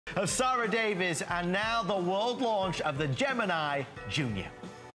of Sarah Davies, and now the world launch of the Gemini Junior.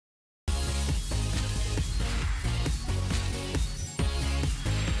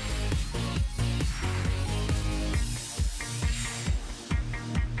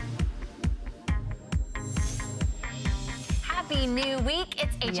 Happy new week.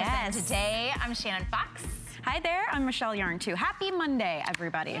 It's HSN Today. I'm Shannon Fox. Hi there, I'm Michelle Yarn too. Happy Monday,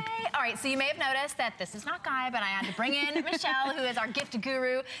 everybody. Yay. All right, so you may have noticed that this is not Guy, but I had to bring in Michelle, who is our gift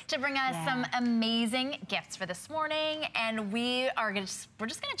guru, to bring us some amazing gifts for this morning. And we're just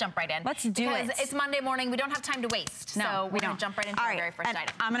gonna jump right in. Let's do it. Because it's Monday morning, we don't have time to waste. No, so we we're don't. gonna jump right into our very first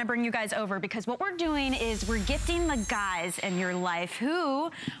item. I'm gonna bring you guys over because what we're doing is we're gifting the guys in your life who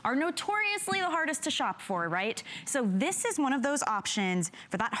are notoriously the hardest to shop for, right? So this is one of those options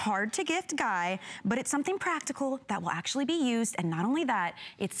for that hard to gift guy, but it's something practical that will actually be used. And not only that,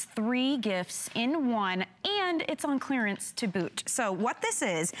 it's 3 gifts in one, and it's on clearance to boot. So what this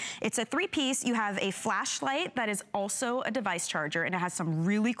is, it's a 3-piece. You have a flashlight that is also a device charger, and it has some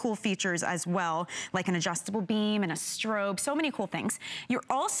really cool features as well, like an adjustable beam and a strobe, so many cool things. You're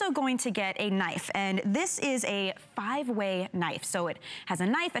also going to get a knife, and this is a 5-way knife. So it has a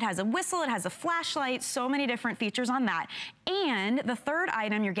knife, it has a whistle, it has a flashlight, so many different features on that. And the third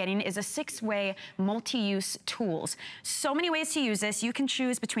item you're getting is a 6-way multi-use tools. So many ways to use this. You can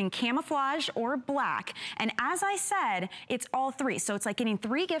choose between camouflage or black. And as I said, it's all 3. So it's like getting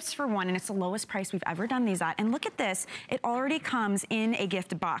 3 gifts for one, and it's the lowest price we've ever done these at. And look at this, it already comes in a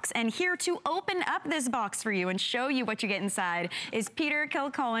gift box. And here to open up this box for you and show you what you get inside is Peter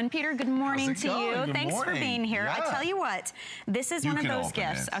Kilcullen. Peter, good morning to you. Good Thanks morning. for being here. Yeah. I tell you what, this is one of those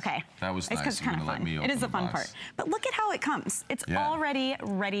gifts. Okay. That was it's nice. it's kind of fun. It is the fun part. But look at how it comes. It's already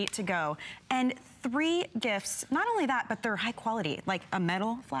ready to go. And 3 gifts, not only that, but they're high quality, like a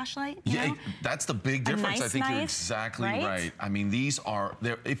metal flashlight. You know? That's the big difference. Nice I think knife, you're exactly right. I mean, these are,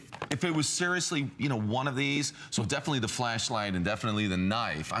 if it was seriously, you know, one of these, so definitely the flashlight and definitely the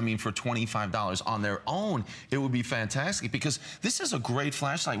knife, I mean, for $25 on their own, it would be fantastic because this is a great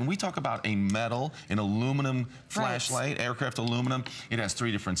flashlight. When we talk about a metal, an aluminum flashlight, aircraft aluminum, it has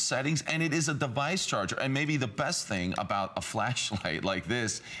 3 different settings, and it is a device charger. And maybe the best thing about a flashlight like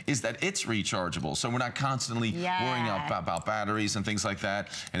this is that it's rechargeable. So we're not constantly worrying about batteries and things like that.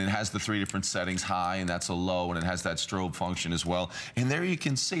 And it has the 3 different settings, high, and that's a low, and it has that strobe function as well. And there you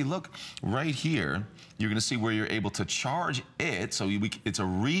can see, look, right here, you're gonna see where you're able to charge it. So it's a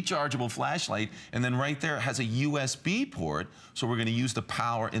rechargeable flashlight. And then right there, it has a USB port. So we're gonna use the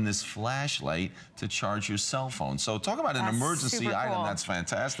power in this flashlight to charge your cell phone. So talk about an emergency item. That's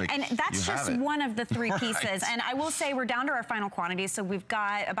fantastic. And that's just one of the 3 pieces. And I will say we're down to our final quantities. So we've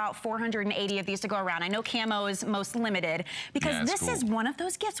got about 480 of these to go around. I know camo is most limited because this is one of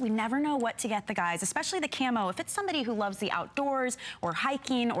those gifts. We never know what to get the guys, especially the camo. If it's somebody who loves the outdoors or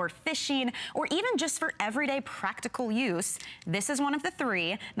hiking or fishing or even just for everyday practical use, this is one of the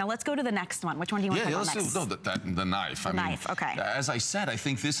 3. Now let's go to the next one. Which one do you want to put on next? The knife. The knife, okay. As I said, I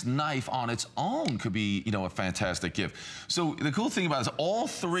think this knife on its own could be, you know, a fantastic gift. So the cool thing about it is all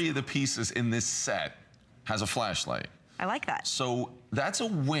 3 of the pieces in this set has a flashlight. I like that. So that's a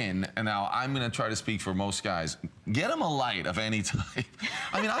win. And now I'm going to try to speak for most guys. Get them a light of any type.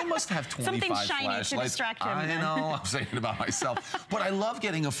 I mean, I must have 25 Something shiny flashlights. to distract him. I know, I'm saying it about myself. But I love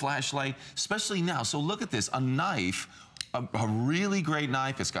getting a flashlight, especially now. So look at this, a knife. A really great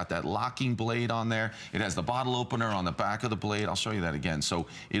knife. It's got that locking blade on there. It has the bottle opener on the back of the blade. I'll show you that again. So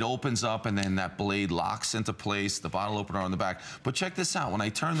it opens up and then that blade locks into place, the bottle opener on the back. But check this out, when I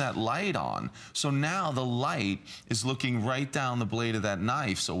turn that light on, so now the light is looking right down the blade of that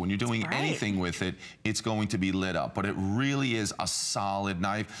knife. So when you're doing anything with it, it's going to be lit up. But it really is a solid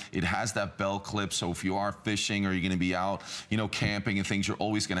knife. It has that belt clip, so if you are fishing or you're gonna be out, you know, camping and things, you're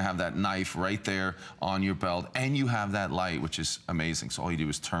always gonna have that knife right there on your belt. And you have that light, which is amazing. So all you do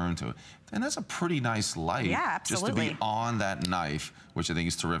is turn to it. And that's a pretty nice light. Yeah, absolutely. Just to be on that knife, which I think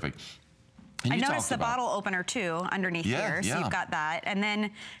is terrific. I noticed the bottle opener too underneath here, so you've got that. And then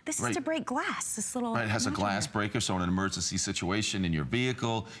this is to break glass, this little it has a glass breaker, so in an emergency situation in your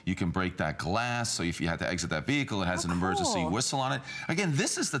vehicle, you can break that glass. So if you had to exit that vehicle, it has an emergency whistle on it. Again,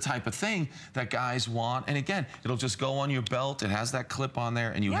 this is the type of thing that guys want. And again, it'll just go on your belt. It has that clip on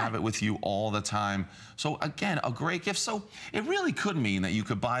there, and you have it with you all the time. So again, a great gift. So it really could mean that you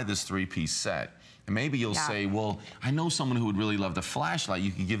could buy this 3-piece set. And maybe you'll say, well, I know someone who would really love the flashlight.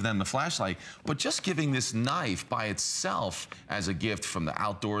 You can give them the flashlight. But just giving this knife by itself as a gift from the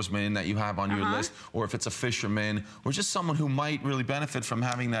outdoorsman that you have on your list, or if it's a fisherman, or just someone who might really benefit from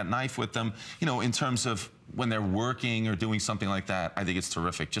having that knife with them, you know, in terms of when they're working or doing something like that, I think it's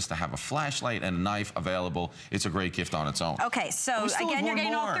terrific just to have a flashlight and a knife available. It's a great gift on its own. Okay, so again, you're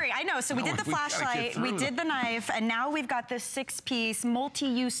getting all three. I know, so we did the flashlight, we did the knife, and now we've got this 6-piece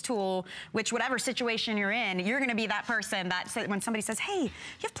multi-use tool, which whatever situation you're in, you're gonna be that person that when somebody says, hey, you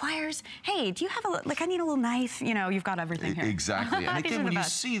have pliers? Hey, do you have I need a little knife? You know, you've got everything here. Exactly, and again, when you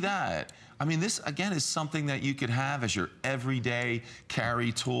see that, I mean, this, again, is something that you could have as your everyday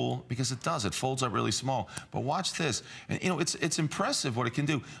carry tool because it does. It folds up really small. But watch this. And, you know, it's impressive what it can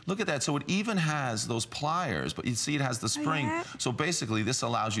do. Look at that. So it even has those pliers, but you see it has the spring. Oh, yeah. So basically, this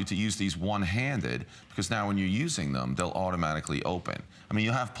allows you to use these one-handed because now when you're using them, they'll automatically open. I mean,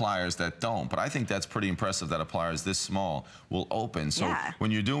 you have pliers that don't, but I think that's pretty impressive that a pliers this small will open. So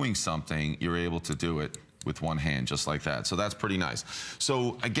when you're doing something, you're able to do it with one hand, just like that. So that's pretty nice.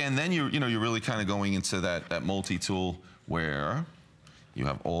 So again, then you're really kind of going into that multi-tool where you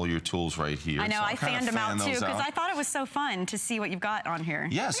have all your tools right here. I know, so I fanned them out too, because I thought it was so fun to see what you've got on here.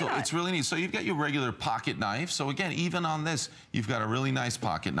 Yeah, so it's really neat. So you've got your regular pocket knife. So again, even on this, you've got a really nice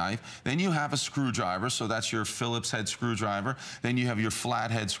pocket knife. Then you have a screwdriver, so that's your Phillips head screwdriver. Then you have your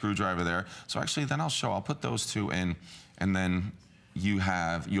flathead screwdriver there. So actually, then I'll put those two in, and then you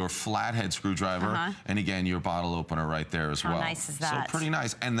have your flathead screwdriver, and again, your bottle opener right there as well. How nice is that? So pretty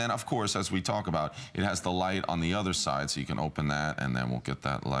nice. And then, of course, as we talk about, it has the light on the other side, so you can open that, and then we'll get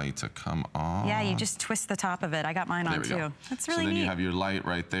that light to come on. Yeah, you just twist the top of it. I got mine on, too. That's really neat. So then you have your light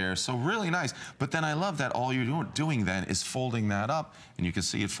right there. So really nice. But then I love that all you're doing then is folding that up, and you can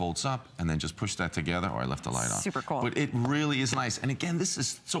see it folds up, and then just push that together. Oh, I left the light on. Super cool. But it really is nice. And again, this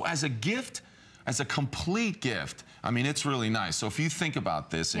is, so as a gift, as a complete gift, I mean, it's really nice. So if you think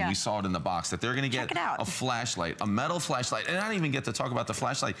about this, and you saw it in the box, that they're gonna get a flashlight, a metal flashlight, and I don't even get to talk about the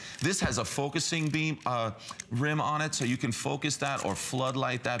flashlight. This has a focusing beam, rim on it, so you can focus that or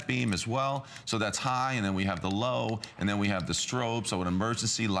floodlight that beam as well. So that's high, and then we have the low, and then we have the strobe, so an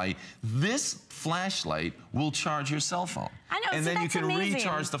emergency light. This flashlight will charge your cell phone. I know, and then you can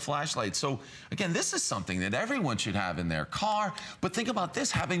recharge the flashlight. So again, this is something that everyone should have in their car. But think about this,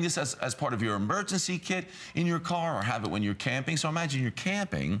 having this as part of your emergency kit in your car, or have it when you're camping. So imagine you're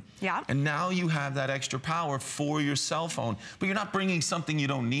camping, and now you have that extra power for your cell phone, but you're not bringing something you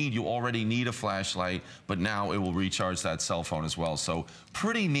don't need. You already need a flashlight, but now it will recharge that cell phone as well. So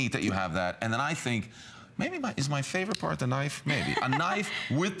pretty neat that you have that. And then I think, maybe is my favorite part the knife? Maybe. A knife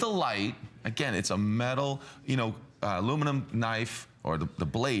with the light. Again, it's a metal, aluminum knife, or the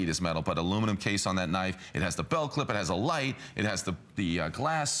blade is metal, but aluminum case on that knife. It has the belt clip, it has a light, it has the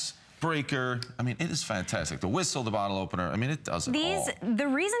glass breaker. I mean, it is fantastic. The whistle, the bottle opener, I mean, it does it all. The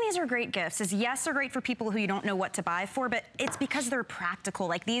reason these are great gifts is, yes, they're great for people who you don't know what to buy for, but it's because they're practical.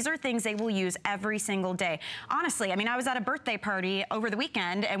 Like, these are things they will use every single day. Honestly, I mean, I was at a birthday party over the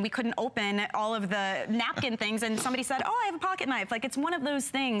weekend, and we couldn't open all of the napkin things, and somebody said, oh, I have a pocket knife. Like, it's one of those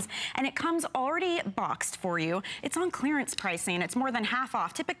things, and it comes already boxed for you. It's on clearance pricing. It's more than half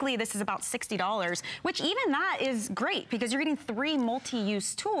off. Typically, this is about $60, which even that is great because you're getting 3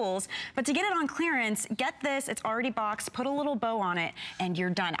 multi-use tools. But to get it on clearance, get this, it's already boxed, put a little bow on it, and you're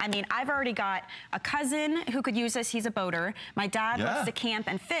done. I mean, I've already got a cousin who could use this. He's a boater. My dad loves to camp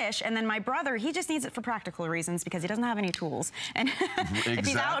and fish, and then my brother, he just needs it for practical reasons because he doesn't have any tools. And if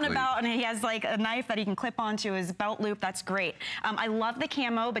he's out and about and he has like a knife that he can clip onto his belt loop, that's great. I love the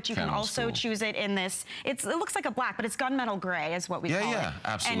camo, but you can also choose it in this. It looks like a black, but it's gunmetal gray is what we call it. Yeah,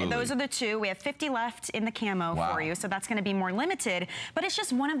 absolutely. And those are the two. We have 50 left in the camo for you, so that's going to be more limited. But it's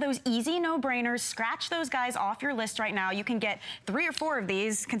just one of those easy no-brainers. Scratch those guys off your list right now. You can get 3 or 4 of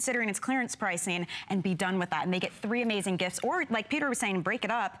these, considering its clearance pricing, and be done with that. And they get 3 amazing gifts. Or, like Peter was saying, break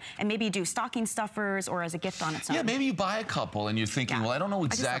it up and maybe do stocking stuffers or as a gift on its own. Yeah, maybe you buy a couple and you're thinking, well, I don't know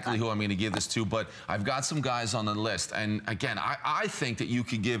exactly who I'm going to give this to, but I've got some guys on the list. And again, I think that you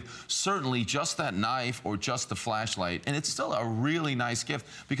could give certainly just that knife or just the flashlight, and it's still a really nice gift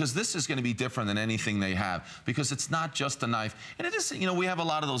because this is going to be different than anything they have because it's not just a knife. And it is, we have a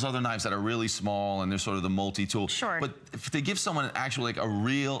lot of those other knives that are really small and they're sort of the multi-tool. Sure. But if they give someone actually like a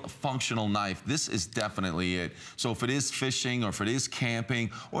real functional knife, this is definitely it. So if it is fishing or if it is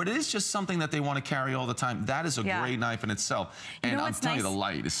camping or it is just something that they want to carry all the time, that is a great knife in itself. And I'm telling you, the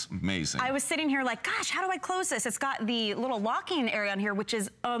light is amazing. I was sitting here like, gosh, how do I close this? It's got the little locking area on here, which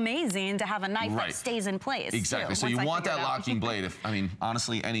is amazing to have a knife that stays in place. Exactly. So you want that locking blade. I mean,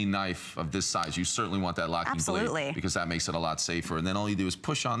 honestly, any knife of this size, you certainly want that locking blade because that makes it a lot safer. And then all you do is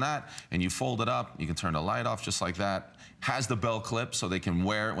push on that and you fold it up. You can turn the light off just like that. Has the belt clip so they can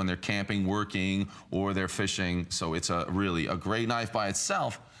wear it when they're camping, working, or they're fishing. So it's really a great knife by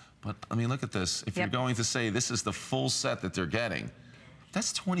itself. But I mean, look at this. If you're going to say this is the full set that they're getting,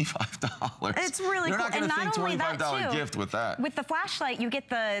 That's $25. It's really You're cool. not going to think $25 too, gift with that. With the flashlight, you get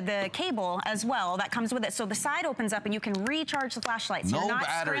the cable as well that comes with it. So the side opens up and you can recharge the flashlight. So No you're not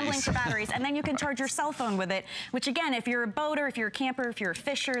batteries. scrambling for batteries. And then you can charge your cell phone with it, which again, if you're a boater, if you're a camper, if you're a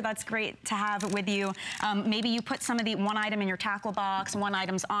fisher, that's great to have with you. Maybe you put some of the one item in your tackle box, one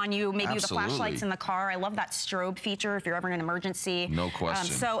item's on you. Maybe the flashlight's in the car. I love that strobe feature if you're ever in an emergency. No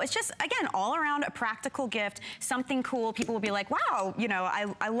question. So it's just, again, all around a practical gift, something cool. People will be like, wow, you know,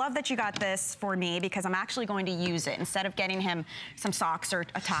 I love that you got this for me because I'm actually going to use it instead of getting him some socks or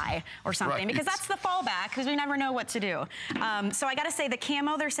a tie or something, right. Because that's the fallback because we never know what to do. So I got to say the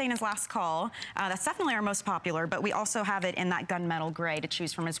camo they're saying is last call. That's definitely our most popular, but we also have it in that gunmetal gray to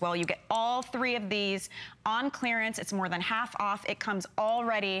choose from as well. You get all 3 of these on clearance. It's more than half off. It comes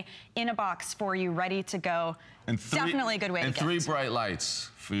already in a box for you, ready to go. And definitely a good way to And get 3 bright lights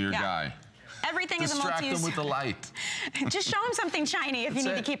for your guy. Everything is a multi-use. Distract him with the light. Just show him something shiny if you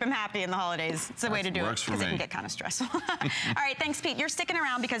need to keep him happy in the holidays. It's the way to do it because it can get kind of stressful. All right, thanks, Pete. You're sticking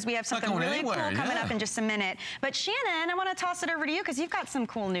around because we have something really cool coming up in just a minute. But Shannon, I want to toss it over to you because you've got some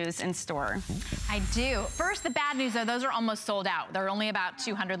cool news in store. I do. First, the bad news, though, those are almost sold out. There are only about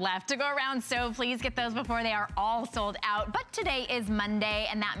 200 left to go around, so please get those before they are all sold out. But today is Monday,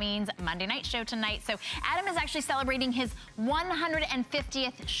 and that means Monday Night Show tonight. So Adam is actually celebrating his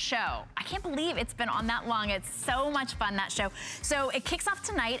 150th show. I can't believe it's been on that long. It's so much fun, that show. So it kicks off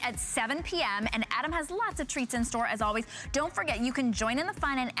tonight at 7 p.m. and Adam has lots of treats in store as always. Don't forget, you can join in the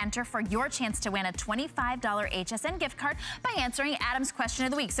fun and enter for your chance to win a $25 HSN gift card by answering Adam's question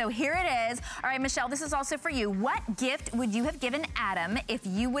of the week. So here it is. All right, Michelle, this is also for you. What gift would you have given Adam if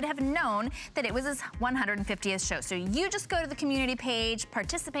you would have known that it was his 150th show? So you just go to the community page,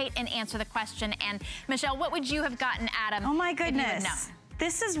 participate, and answer the question. And Michelle, what would you have gotten Adam? Oh my if you had known? goodness.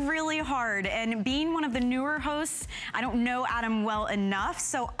 This is really hard, and being one of the newer hosts, I don't know Adam well enough,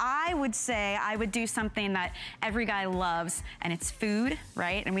 so I would say I would do something that every guy loves, and it's food,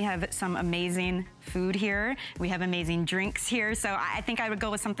 right? And we have some amazing food here. We have amazing drinks here, so I think I would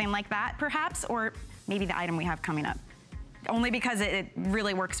go with something like that, perhaps, or maybe the item we have coming up. Only because it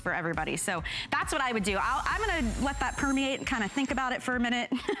really works for everybody. So that's what I would do. I'm gonna let that permeate and kind of think about it for a minute.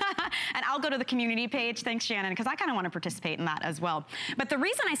 And I'll go to the community page, thanks Shannon, because I kind of want to participate in that as well. But the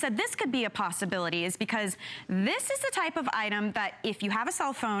reason I said this could be a possibility is because this is the type of item that if you have a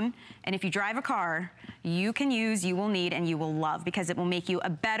cell phone and if you drive a car, you can use, you will need, and you will love because it will make you a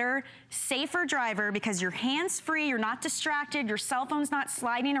better, safer driver because you're hands-free, you're not distracted, your cell phone's not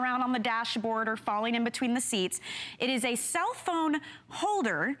sliding around on the dashboard or falling in between the seats. It is a cell phone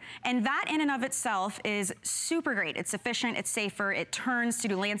holder, and that in and of itself is super great. It's efficient, it's safer, it turns to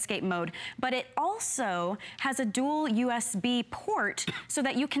do landscape mode, but it also has a dual USB port so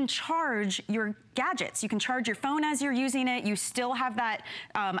that you can charge your gadgets. You can charge your phone as you're using it. You still have that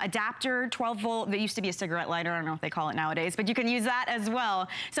adapter, 12 volt, that used to be a cigarette lighter. I don't know what they call it nowadays, but you can use that as well.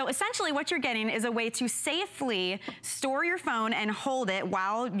 So essentially what you're getting is a way to safely store your phone and hold it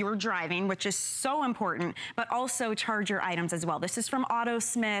while you're driving, which is so important, but also charge your items as well. This is from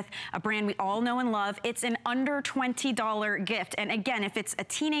AutoSmith, a brand we all know and love. It's an under $20 gift. And again, if it's a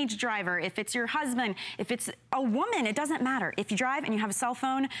teenage driver, if it's your husband, if it's a woman, it doesn't matter. If you drive and you have a cell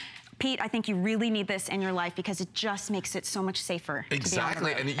phone, Pete, I think you really need this in your life because it just makes it so much safer.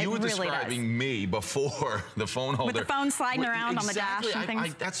 Exactly, and you were describing me before the phone holder. With the phone sliding around on the dash and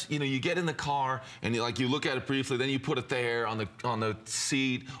things. That's, you know, you get in the car and you look at it briefly, then you put it there on the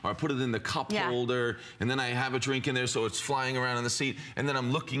seat, or I put it in the cup holder, and then I have a drink in there so it's flying around in the seat, and then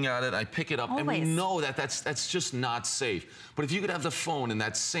I'm looking at it, I pick it up, and we know that that's just not safe. But if you could have the phone in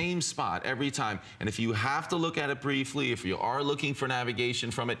that same spot every time, and if you have to look at it briefly, if you are looking for navigation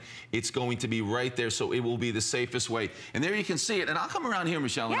from it, it's going to be right there, so it will be the safest way. And there you can see it. And I'll come around here,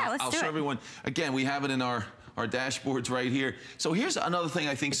 Michelle, and I'll show everyone. Again, we have it in our dashboards right here. So here's another thing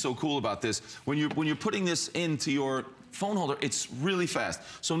I think is so cool about this. When you're putting this into your phone holder, it's really fast.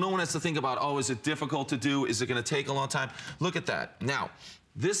 So no one has to think about, oh, is it difficult to do? Is it going to take a long time? Look at that. Now,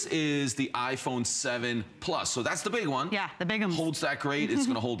 this is the iPhone 7 Plus. So that's the big one. Yeah, the big one. Holds that great. It's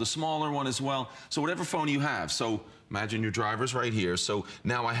going to hold the smaller one as well. So whatever phone you have. So imagine your driver's right here. So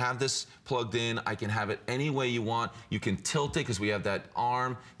now I have this plugged in. I can have it any way you want. You can tilt it because we have that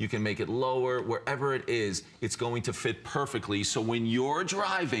arm. You can make it lower. Wherever it is, it's going to fit perfectly. So when you're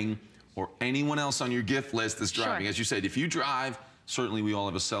driving, or anyone else on your gift list is driving, as you said, if you drive, certainly we all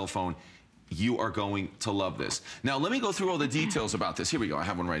have a cell phone, you are going to love this. Now, let me go through all the details about this. Here we go. I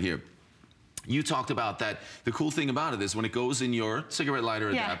have one right here. you talked about that. The cool thing about it is when it goes in your cigarette lighter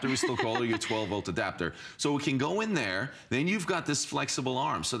adapter, we still call it your 12-volt adapter. So it can go in there, then you've got this flexible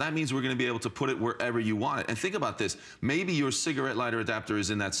arm. So that means we're going to be able to put it wherever you want it. And think about this. Maybe your cigarette lighter adapter is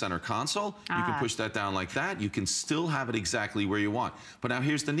in that center console. You can push that down like that. You can still have it exactly where you want. But now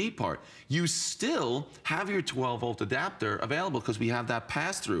here's the neat part. You still have your 12-volt adapter available because we have that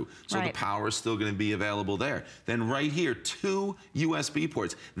pass-through. So the power is still going to be available there. Then right here, 2 USB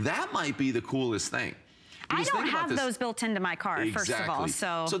ports. That might be the coolest thing. I don't have those built into my car, first of all.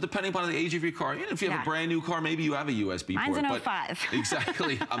 So depending upon the age of your car, if you have a brand new car, maybe you have a USB port. Mine's an 05.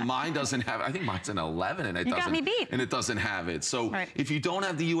 Exactly. Mine doesn't have, I think mine's an 11 and it doesn't. You got me beat. And it doesn't have it. So if you don't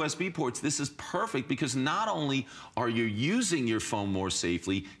have the USB ports, this is perfect because not only are you using your phone more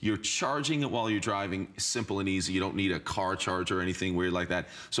safely, you're charging it while you're driving, simple and easy. You don't need a car charger or anything weird like that.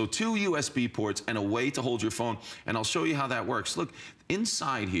 So 2 USB ports and a way to hold your phone. And I'll show you how that works. Look,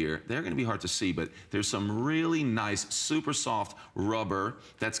 inside here, they're going to be hard to see, but there's some really nice, super soft rubber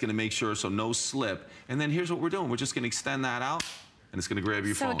that's going to make sure so no slip. And then here's what we're doing. We're just going to extend that out. And it's going to grab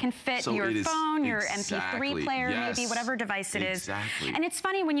your phone. So it can fit your phone, your MP3 player, maybe whatever device it is. Exactly. And it's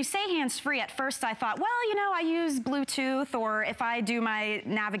funny, when you say hands-free, at first I thought, well, I use Bluetooth, or if I do my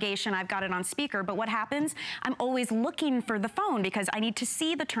navigation, I've got it on speaker. But what happens? I'm always looking for the phone because I need to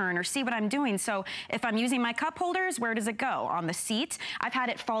see the turn or see what I'm doing. So if I'm using my cup holders, where does it go? On the seat. I've had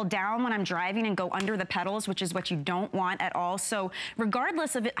it fall down when I'm driving and go under the pedals, which is what you don't want at all. So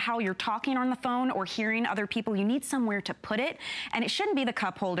regardless of how you're talking on the phone or hearing other people, you need somewhere to put it. And it shouldn't be the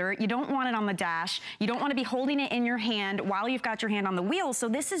cup holder. You don't want it on the dash. You don't want to be holding it in your hand while you've got your hand on the wheel. So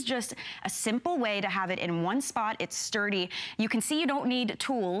this is just a simple way to have it in one spot. It's sturdy. You can see you don't need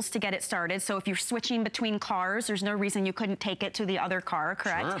tools to get it started. So if you're switching between cars, there's no reason you couldn't take it to the other car,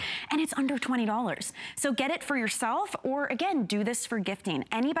 correct? Sure. And it's under $20. So get it for yourself, or again, do this for gifting.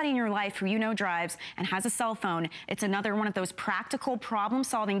 Anybody in your life who drives and has a cell phone, it's another one of those practical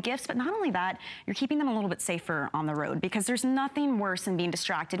problem-solving gifts. But not only that, you're keeping them a little bit safer on the road, because there's nothing worse than being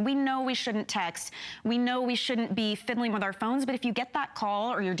distracted. We know we shouldn't text. We know we shouldn't be fiddling with our phones, but if you get that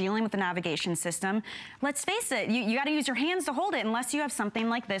call or you're dealing with the navigation system, let's face it, you got to use your hands to hold it unless you have something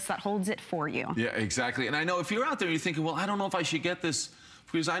like this that holds it for you. Yeah, exactly. And I know if you're out there, you're thinking, well, I don't know if I should get this,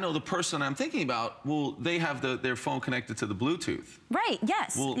 because I know the person I'm thinking about, well, they have their phone connected to the Bluetooth. Right,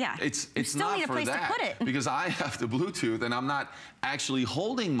 yes, well, yeah. It's still not need a for place that, to put it. because I have the Bluetooth and I'm not actually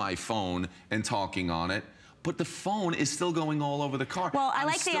holding my phone and talking on it. But the phone is still going all over the car. Well, I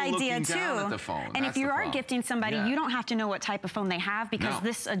like the idea too. At the phone. And if you are gifting somebody, you don't have to know what type of phone they have, because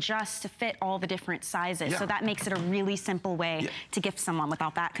this adjusts to fit all the different sizes. So that makes it a really simple way to gift someone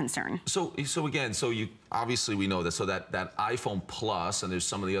without that concern. So again, you obviously we know that. So that iPhone Plus, and there's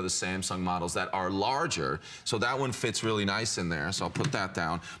some of the other Samsung models that are larger. So that one fits really nice in there. So I'll put that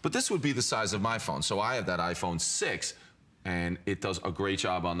down. But this would be the size of my phone. So I have that iPhone 6. And it does a great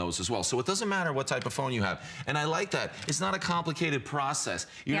job on those as well. So it doesn't matter what type of phone you have. And I like that. It's not a complicated process.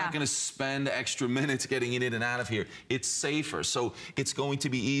 You're not going to spend extra minutes getting it in and out of here. It's safer. So it's going to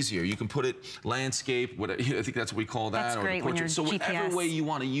be easier. You can put it landscape, whatever, I think that's what we call that. That's great when you're so whatever way you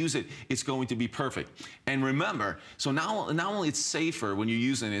want to use it, it's going to be perfect. And remember, so not only it's safer when you're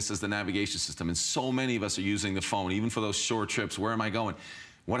using this as the navigation system, and so many of us are using the phone, even for those short trips, where am I going?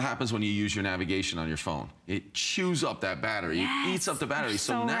 What happens when you use your navigation on your phone? It chews up that battery. It eats up the battery.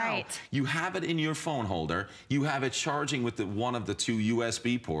 So now you have it in your phone holder. You have it charging with one of the 2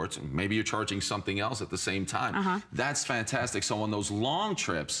 USB ports. Maybe you're charging something else at the same time. That's fantastic. So on those long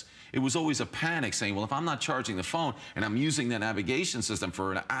trips, it was always a panic saying, well, if I'm not charging the phone and I'm using the navigation system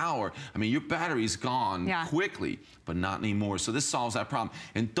for an hour, I mean, your battery's gone quickly, but not anymore. So this solves that problem.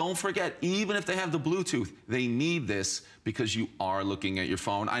 And don't forget, even if they have the Bluetooth, they need this because you are looking at your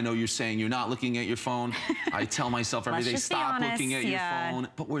phone. I know you're saying you're not looking at your phone. I tell myself every day, stop looking at your phone,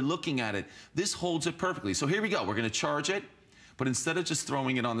 but we're looking at it. This holds it perfectly. So here we go. We're going to charge it. But instead of just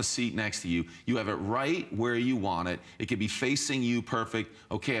throwing it on the seat next to you, you have it right where you want it. It could be facing you perfect.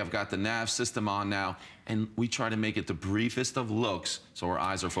 Okay, I've got the nav system on now. And we try to make it the briefest of looks so our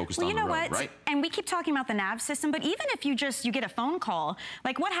eyes are focused on the road, right? And we keep talking about the nav system, but even if you get a phone call,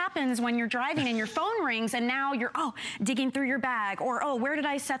 like what happens when you're driving and your phone rings and now you're, digging through your bag, or, where did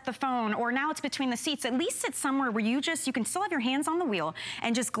I set the phone? Or now it's between the seats. At least it's somewhere where you can still have your hands on the wheel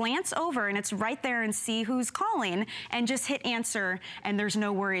and just glance over and it's right there and see who's calling and just hit answer, and there's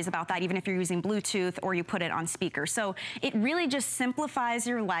no worries about that, even if you're using Bluetooth or you put it on speaker. So it really just simplifies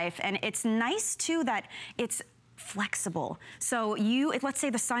your life, and it's nice too that it's flexible. So let's say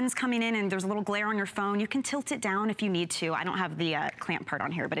the sun's coming in and there's a little glare on your phone, you can tilt it down if you need to. I don't have the clamp part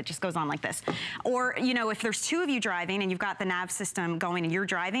on here, but it just goes on like this. Or, you know, if there's 2 of you driving and you've got the nav system going and you're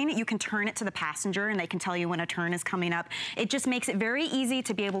driving, you can turn it to the passenger and they can tell you when a turn is coming up. It just makes it very easy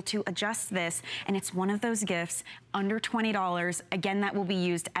to be able to adjust this, and it's one of those gifts under $20. Again, that will be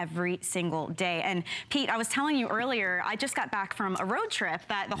used every single day. And Pete, I was telling you earlier, I just got back from a road trip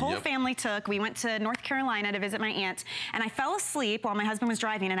that the whole family took. We went to North Carolina to visit my aunt, and I fell asleep while my husband was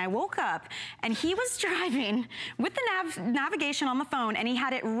driving, and I woke up and he was driving with the navigation on the phone, and he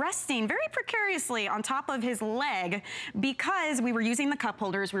had it resting very precariously on top of his leg because we were using the cup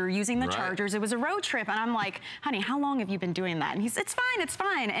holders, we were using the chargers. It was a road trip, and I'm like, honey, how long have you been doing that? And he said, it's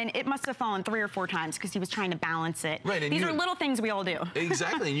fine. And it must have fallen 3 or 4 times because he was trying to balance it. Right, and these are little things we all do.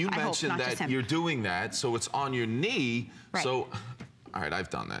 Exactly, and you mentioned that you're doing that, so it's on your knee. Right. So, all right, I've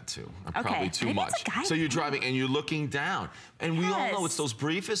done that too. Probably too much. So you're driving and you're looking down. And we all know it's those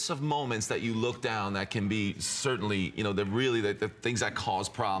briefest of moments that you look down that can be certainly, you know, they're really the things that cause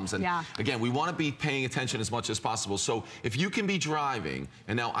problems. And again, we want to be paying attention as much as possible. So if you can be driving,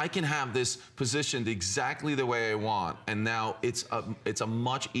 and now I can have this positioned exactly the way I want, and now it's a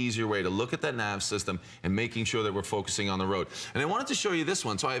much easier way to look at that nav system and making sure that we're focusing on the road. And I wanted to show you this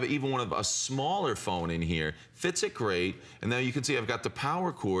one. So I have even one of a smaller phone in here. Fits it great. And now you can see I've got the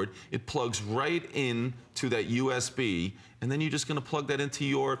power cord. It plugs right in to that USB, and then you're just going to plug that into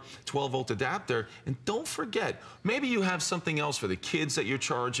your 12-volt adapter. And don't forget, maybe you have something else for the kids that you're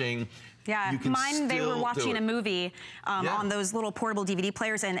charging. Yeah, mine, they were watching a movie on those little portable DVD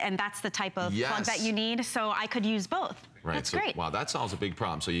players, and that's the type of plug that you need, so I could use both. Right, that's great. Wow, that solves a big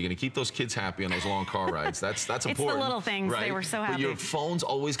problem. So you're going to keep those kids happy on those long car rides. That's important. It's the little things. They were so happy. But your phone's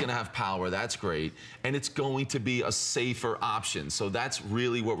always going to have power. That's great. And it's going to be a safer option. So that's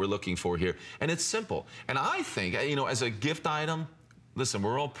really what we're looking for here. And it's simple. And I think, you know, as a gift item, listen,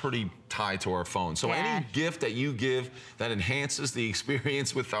 we're all pretty tied to our phones. So any gift that you give that enhances the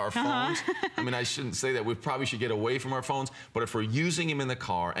experience with our phones, I mean, I shouldn't say that. We probably should get away from our phones. But if we're using them in the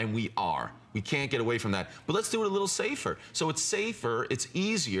car, and we are, we can't get away from that. But let's do it a little safer. So it's safer, it's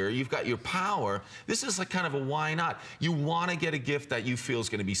easier, you've got your power. This is like kind of a why not. You want to get a gift that you feel is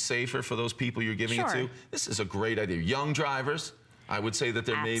going to be safer for those people you're giving it to. This is a great idea. Young drivers, I would say that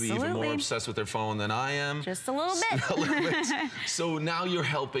they're maybe even more obsessed with their phone than I am. Just a little bit. A little bit. So now you're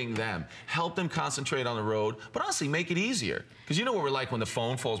helping them. Help them concentrate on the road, but honestly, make it easier. Because you know what we're like when the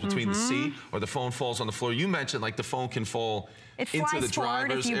phone falls between the seat or the phone falls on the floor. You mentioned like the phone can fall into the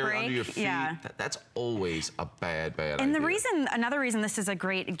driver's area under your feet. That's always a bad idea. And another reason this is a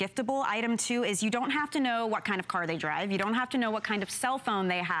great giftable item too is you don't have to know what kind of car they drive. You don't have to know what kind of cell phone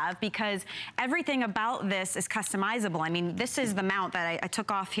they have, because everything about this is customizable. I mean, this is the mount that I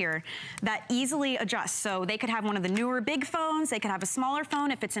took off here that easily adjusts. So they could have one of the newer big phones. They could have a smaller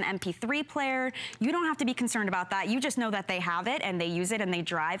phone if it's an MP3 player. You don't have to be concerned about that. You just know that they have it and they use it and they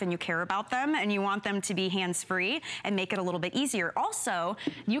drive and you care about them and you want them to be hands-free and make it a little bit easier. Also,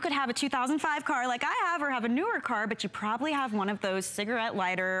 you could have a 2005 car like I have, or have a newer car, but you probably have one of those cigarette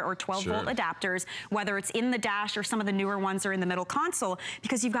lighter or 12-volt adapters, whether it's in the dash or some of the newer ones are in the middle console,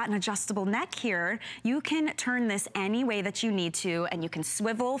 because you've got an adjustable neck here. You can turn this any way that you need to, and you can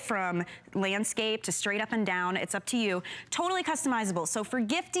swivel from landscape to straight up and down. It's up to you. Totally customizable. So for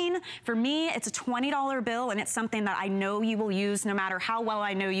gifting, for me, it's a $20 bill, and it's something that I know you will use no matter how well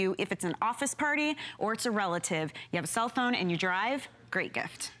I know you. If it's an office party or it's a relative, you have a cell phone and you drive, great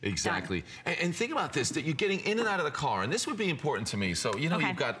gift. Exactly. And think about this, that you're getting in and out of the car, and this would be important to me. So, you know,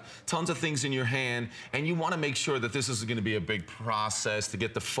 you've got tons of things in your hand, and you want to make sure that this is going to be a big process to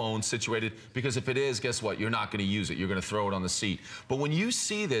get the phone situated, because if it is, guess what? You're not going to use it. You're going to throw it on the seat. But when you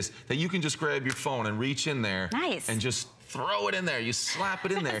see this, that you can just grab your phone and reach in there and just throw it in there. You slap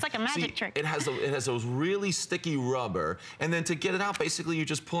it in there. It's like a magic trick. It has those really sticky rubber, and then to get it out, basically you're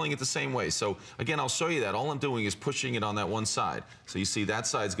just pulling it the same way. So again, I'll show you that. All I'm doing is pushing it on that one side. So you see that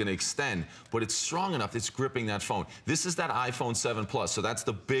side's going to extend, but it's strong enough. It's gripping that phone. This is that iPhone 7 Plus, so that's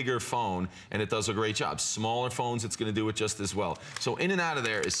the bigger phone, and it does a great job. Smaller phones, it's going to do it just as well. So in and out of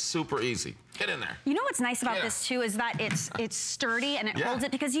there is super easy. Get in there. You know what's nice about this too is that it's sturdy and it holds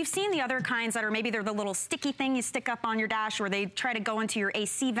it, because you've seen the other kinds that are maybe they're the little sticky thing you stick up on your dash, or they try to go into your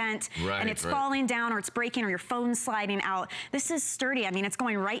AC vent and it's falling down, or it's breaking, or your phone's sliding out. This is sturdy. I mean, it's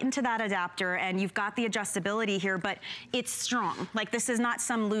going right into that adapter, and you've got the adjustability here, but it's strong. Like, this is not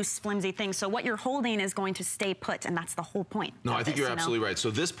some loose, flimsy thing. So what you're holding is going to stay put, and that's the whole point. No, I think you're absolutely right. So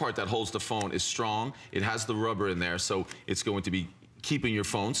this part that holds the phone is strong. It has the rubber in there, so it's going to be keeping your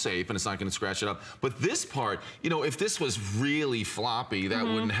phone safe, and it's not going to scratch it up. But this part, you know, if this was really floppy, that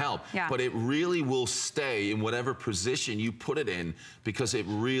wouldn't help. Yeah. But it really will stay in whatever position you put it in, because it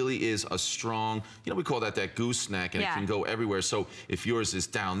really is a strong, you know, we call that gooseneck, and it can go everywhere. So if yours is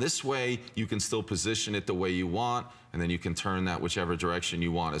down this way, you can still position it the way you want, and then you can turn that whichever direction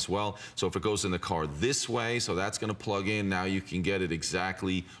you want as well. So if it goes in the car this way, so that's going to plug in. Now you can get it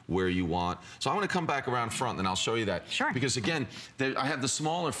exactly where you want. So I want to come back around front, and I'll show you that. Sure. Because again, I have the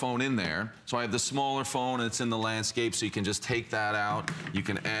smaller phone in there. So I have the smaller phone, and it's in the landscape, so you can just take that out. You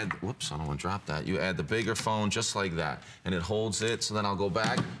can add, whoops, I don't want to drop that. You add the bigger phone just like that, and it holds it. So then I'll go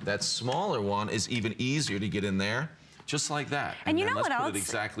back. That smaller one is even easier to get in there. Just like that. And you know let's what else? Put it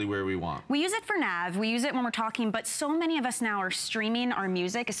exactly where we want. We use it for nav, we use it when we're talking, but so many of us now are streaming our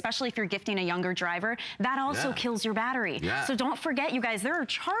music, especially if you're gifting a younger driver. That also kills your battery. Yeah. So don't forget, you guys, there are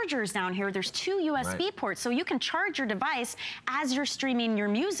chargers down here. There's 2 USB ports, so you can charge your device as you're streaming your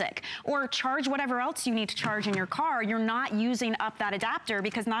music, or charge whatever else you need to charge in your car. You're not using up that adapter,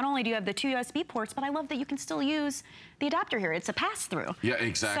 because not only do you have the 2 USB ports, but I love that you can still use the adapter here. It's a pass-through. Yeah,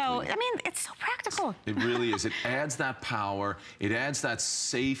 exactly. So, I mean, it's so practical. It really is. It adds that power. It adds that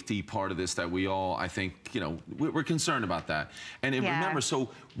safety part of this that we all, I think, you know, we're concerned about that. And remember, so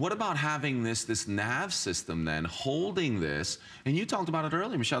what about having this nav system then, holding this, and you talked about it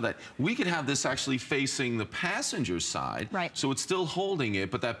earlier, Michelle, that we could have this actually facing the passenger side. Right. So it's still holding it,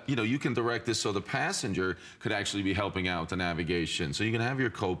 but that, you know, you can direct this so the passenger could actually be helping out the navigation. So you can have your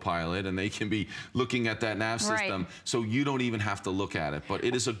co-pilot, and they can be looking at that nav system. So you don't even have to look at it. But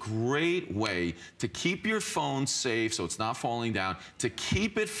it is a great way to keep your phone safe so it's not falling down, to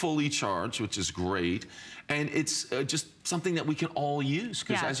keep it fully charged, which is great. And it's just something that we can all use.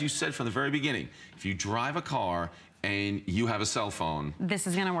 Because as you said from the very beginning, if you drive a car and you have a cell phone, this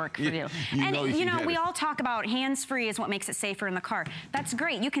is going to work for you. You know, we all talk about hands-free is what makes it safer in the car. That's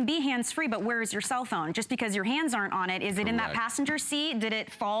great. You can be hands-free, but where's your cell phone? Just because your hands aren't on it, is it in that passenger seat? Did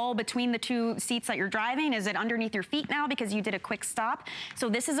it fall between the 2 seats that you're driving? Is it underneath your feet now because you did a quick stop? So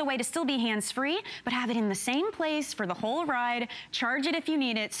this is a way to still be hands-free, but have it in the same place for the whole ride. Charge it if you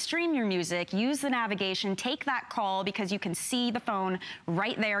need it. Stream your music. Use the navigation. Take that call because you can see the phone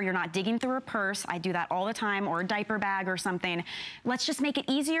right there. You're not digging through a purse. I do that all the time, or a diaper bag or something. Let's just make it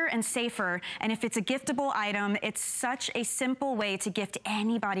easier and safer. And if it's a giftable item, it's such a simple way to gift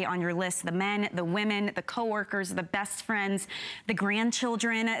anybody on your list: the men, the women, the coworkers, the best friends, the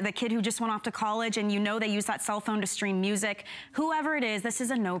grandchildren, the kid who just went off to college and you know they use that cell phone to stream music. Whoever it is, this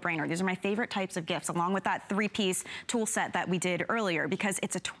is a no-brainer. These are my favorite types of gifts, along with that 3-piece tool set that we did earlier, because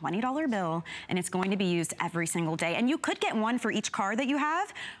it's a $20 bill and it's going to be used every single day. And you could get one for each car that you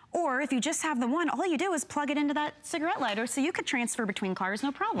have, or if you just have the one, all you do is plug it into that cigarette lighter, so you could transfer between cars,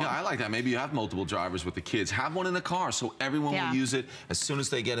 no problem. Yeah, I like that. Maybe you have multiple drivers with the kids. Have one in the car so everyone will use it. As soon as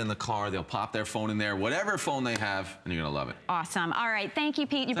they get in the car, they'll pop their phone in there, whatever phone they have, and you're going to love it. Awesome. All right. Thank you,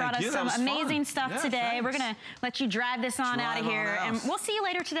 Pete. You brought us some amazing stuff today. Thanks. We're going to let you drive this on out of here. And we'll see you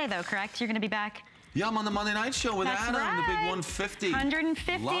later today, though, correct? You're going to be back? Yeah, I'm on the Monday Night Show with Adam, the big 150.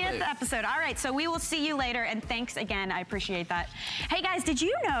 150th episode. All right, so we will see you later, and thanks again. I appreciate that. Hey, guys, did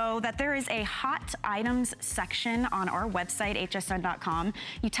you know that there is a hot items section on our website, hsn.com?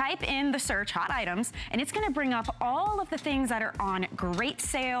 You type in the search hot items, and it's going to bring up all of the things that are on great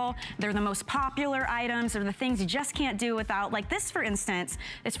sale. They're the most popular items. They're the things you just can't do without. Like this, for instance,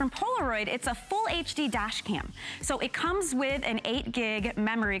 it's from Polaroid. It's a full HD dash cam. So it comes with an 8 GB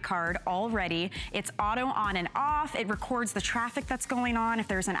memory card already. It's auto on and off. It records the traffic that's going on. If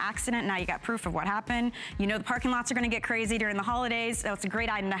there's an accident, now you got proof of what happened. You know the parking lots are going to get crazy during the holidays, so it's a great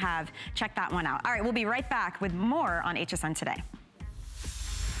item to have. Check that one out. All right, we'll be right back with more on HSN Today.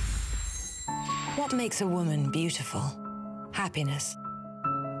 What makes a woman beautiful? Happiness.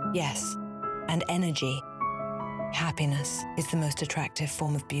 Yes, and energy. Happiness is the most attractive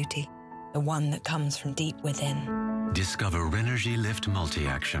form of beauty, the one that comes from deep within. Discover Renergy Lift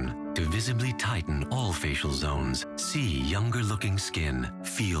Multi-Action to visibly tighten all facial zones, see younger-looking skin,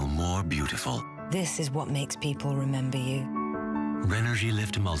 feel more beautiful. This is what makes people remember you. Renergy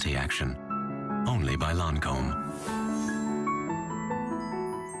Lift Multi-Action, only by Lancome.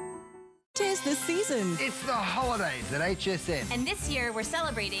 'Tis the season. It's the holidays at HSN. And this year we're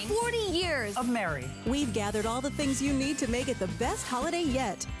celebrating 40 years of Merry. We've gathered all the things you need to make it the best holiday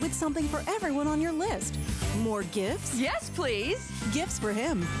yet, with something for everyone on your list. More gifts? Yes, please. Gifts for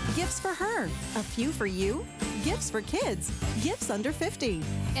him. Gifts for her. A few for you. Gifts for kids. Gifts under 50.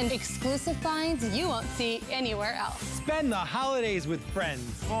 And exclusive finds you won't see anywhere else. Spend the holidays with friends.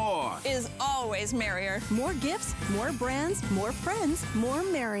 More is always merrier. More gifts, more brands, more friends, more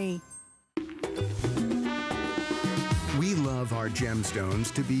merry. We love love our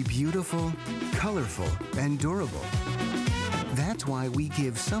gemstones to be beautiful, colorful, and durable. That's why we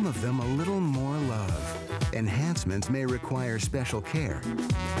give some of them a little more love. Enhancements may require special care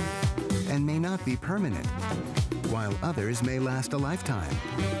and may not be permanent, while others may last a lifetime.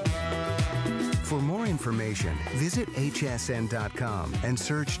 For more information, visit hsn.com and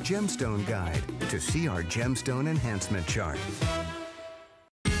search Gemstone Guide to see our gemstone enhancement chart.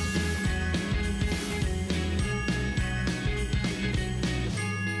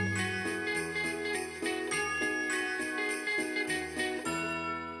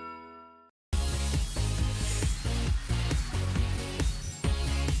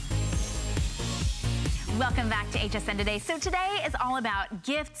 Welcome back to HSN Today. So today is all about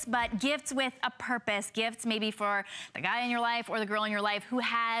gifts, but gifts with a purpose. Gifts maybe for the guy in your life or the girl in your life who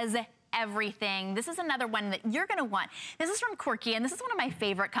has everything. This is another one that you're gonna want. This is from Quirky, and this is one of my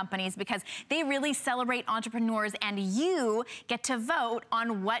favorite companies because they really celebrate entrepreneurs, and you get to vote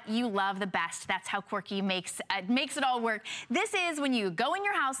on what you love the best. That's how Quirky makes it all work. This is when you go in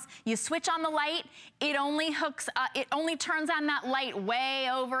your house, you switch on the light, it only turns on that light way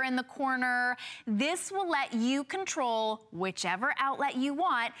over in the corner. This will let you control whichever outlet you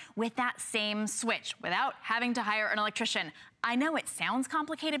want with that same switch without having to hire an electrician. I know it sounds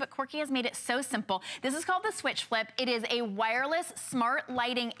complicated, but Quirky has made it so simple. This is called the Switch Flip. It is a wireless smart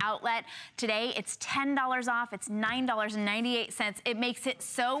lighting outlet. Today, it's $10 off. It's $9.98. It makes it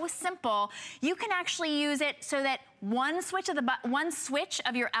so simple. You can actually use it so that one switch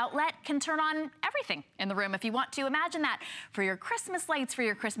of your outlet can turn on everything in the room if you want to. Imagine that for your Christmas lights, for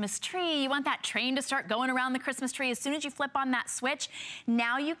your Christmas tree. You want that train to start going around the Christmas tree. As soon as you flip on that switch,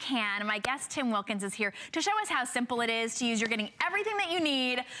 now you can. My guest, Tim Wilkins, is here to show us how simple it is to use. You're getting everything that you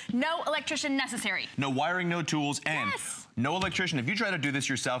need. No electrician necessary. No wiring, no tools, and no electrician. If you try to do this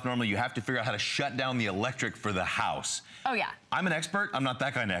yourself, normally you have to figure out how to shut down the electric for the house. Oh, yeah. I'm an expert. I'm not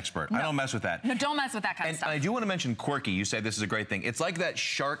that kind of expert. No. I don't mess with that. No, don't mess with that kind of stuff. And I do want to mention Quirky. You say this is a great thing. It's like that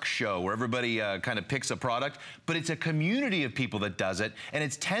shark show where everybody kind of picks a product, but it's a community of people that does it, and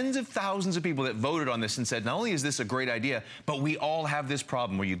it's tens of thousands of people that voted on this and said, not only is this a great idea, but we all have this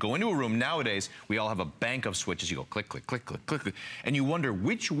problem where you go into a room nowadays, we all have a bank of switches. You go click, click, click, click, click, click, and you wonder,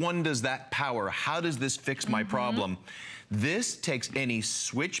 which one does that power? How does this fix my problem? This takes any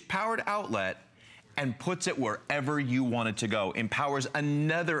switch-powered outlet and puts it wherever you want it to go. Empowers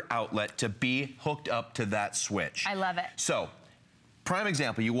another outlet to be hooked up to that switch. I love it. So, prime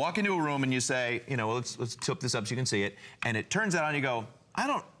example, you walk into a room and you say, you know, let's tilt this up so you can see it, and it turns out on, you go, I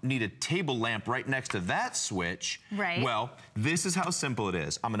don't need a table lamp right next to that switch. Right. Well, this is how simple it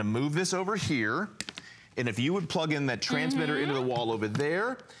is. I'm gonna move this over here, and if you would plug in that transmitter into the wall over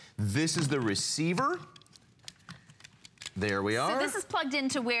there, this is the receiver. There we are. So this is plugged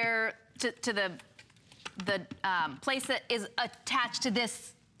into where, to the place that is attached to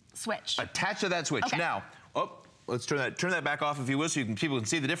this switch. Attached to that switch. Okay. Now, let's turn that back off if you will, so people can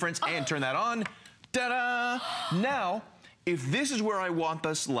see the difference, and turn that on. Ta-da! Now, if this is where I want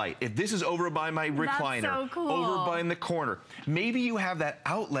this light, if this is over by my recliner, that's so cool. over by in the corner, maybe you have that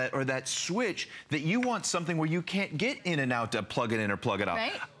outlet or that switch that you want something where you can't get in and out to plug it in or plug it out.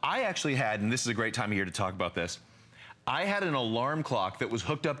 Right. I actually had, and this is a great time of year to talk about this, I had an alarm clock that was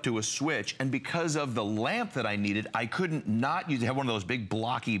hooked up to a switch, and because of the lamp that I needed, I couldn't not use it. Have one of those big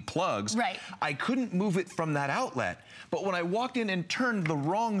blocky plugs. Right. I couldn't move it from that outlet. But when I walked in and turned the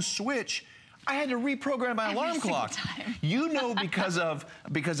wrong switch, I had to reprogram my alarm clock. You know, because of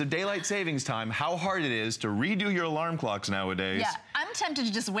daylight savings time, how hard it is to redo your alarm clocks nowadays. Yeah, I'm tempted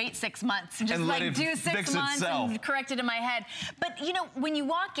to just wait 6 months and just and like do 6 months itself. and correct it in my head. But you know, when you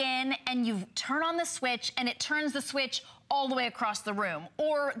walk in and you turn on the switch and it turns the switch all the way across the room,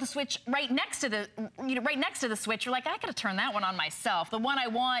 or the switch right next to the switch, you're like, I gotta turn that one on myself. The one I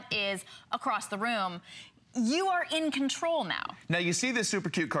want is across the room. You are in control now. Now you see this super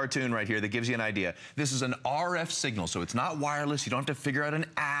cute cartoon right here that gives you an idea. This is an RF signal, so it's not wireless. You don't have to figure out an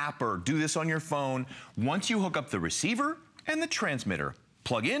app or do this on your phone. Once you hook up the receiver and the transmitter,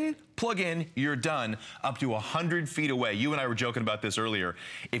 plug in, you're done, up to 100 feet away. You and I were joking about this earlier.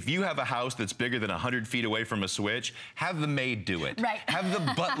 If you have a house that's bigger than 100 feet away from a switch, have the maid do it. Right. Have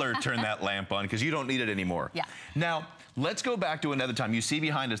the butler turn that lamp on, because you don't need it anymore. Yeah. Now, let's go back to another time. You see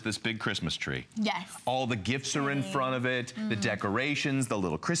behind us this big Christmas tree. Yes. All the gifts are in front of it, the decorations, the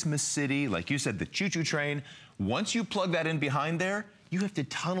little Christmas city, like you said, the choo-choo train. Once you plug that in behind there, you have to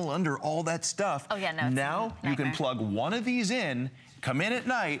tunnel under all that stuff. Oh yeah, no, now you can plug one of these in, come in at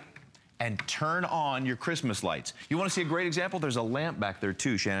night, and turn on your Christmas lights. You want to see a great example? There's a lamp back there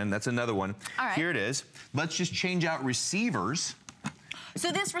too, Shannon. That's another one. All right. Here it is. Let's just change out receivers.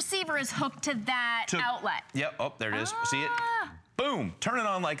 So this receiver is hooked to that outlet. Yep, oh, there it is. See it? Boom, turn it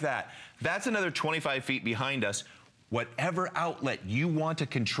on like that. That's another 25 feet behind us. Whatever outlet you want to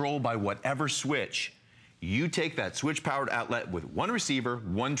control by whatever switch, you take that switch-powered outlet with one receiver,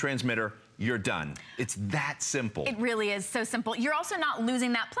 one transmitter, you're done. It's that simple. It really is so simple. You're also not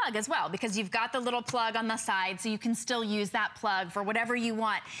losing that plug as well because you've got the little plug on the side so you can still use that plug for whatever you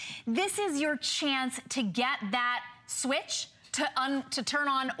want. This is your chance to get that switch to turn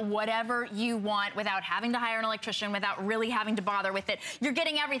on whatever you want without having to hire an electrician, without really having to bother with it. You're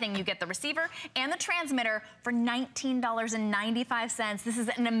getting everything. You get the receiver and the transmitter for $19.95. This is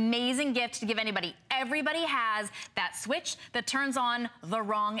an amazing gift to give anybody. Everybody has that switch that turns on the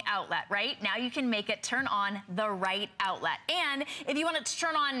wrong outlet, right? Now you can make it turn on the right outlet. And if you want it to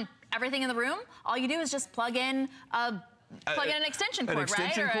turn on everything in the room, all you do is just plug in an extension cord, an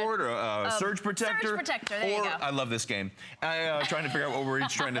extension right? cord or a surge protector. Surge protector, there you go. I love this game. Trying to figure out what we're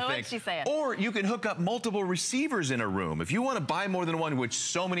each trying to think. What's she saying? Or you can hook up multiple receivers in a room. If you want to buy more than one, which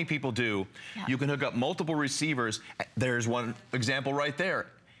so many people do, you can hook up multiple receivers. There's one example right there.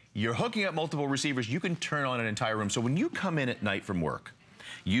 You're hooking up multiple receivers, you can turn on an entire room. So when you come in at night from work,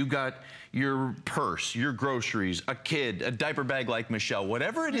 you got your purse, your groceries, a kid, a diaper bag like Michelle,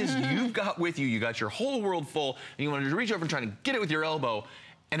 whatever it is you've got with you, you got your whole world full, and you want to reach over and try to get it with your elbow,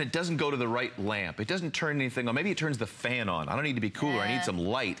 and it doesn't go to the right lamp. It doesn't turn anything on. Maybe it turns the fan on. I don't need to be cooler. I need some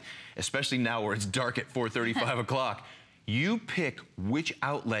light, especially now where it's dark at 4:30, 5 o'clock. You pick which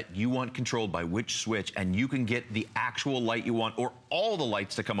outlet you want controlled by which switch, and you can get the actual light you want or all the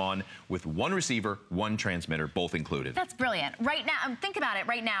lights to come on with one receiver, one transmitter, both included. That's brilliant. Right now, think about it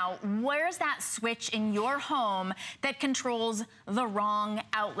right now. Where's that switch in your home that controls the wrong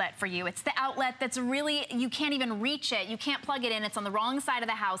outlet for you? It's the outlet that's really, you can't even reach it. You can't plug it in. It's on the wrong side of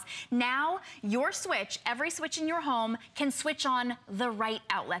the house. Now, your switch, every switch in your home can switch on the right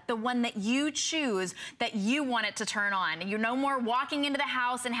outlet, the one that you choose that you want it to turn on. You're no more walking into the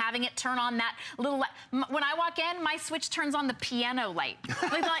house and having it turn on that little light. When I walk in, my switch turns on the piano light.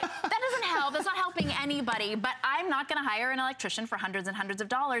 Like, that doesn't help. That's not helping anybody, but I'm not going to hire an electrician for hundreds and hundreds of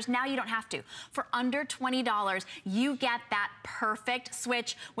dollars. Now you don't have to. For under $20, you get that perfect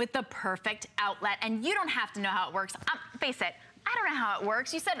switch with the perfect outlet, and you don't have to know how it works. Face it. I don't know how it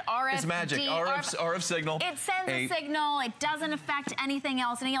works. You said RF. It's magic. RF signal. It sends a signal. It doesn't affect anything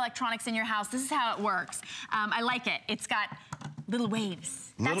else, any electronics in your house. This is how it works. I like it. It's got little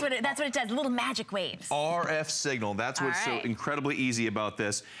waves. That's what it does, little magic waves. RF signal. That's what's so incredibly easy about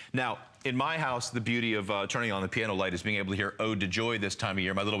this. Now, in my house, the beauty of turning on the piano light is being able to hear Ode to Joy this time of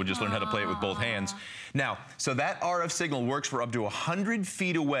year. My little one just learned how to play it with both hands. Now, so that RF signal works for up to 100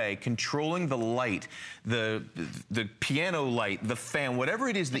 feet away, controlling the light, the piano light, the fan, whatever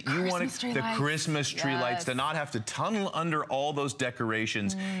it is that you want to, the Christmas tree lights, to not have to tunnel under all those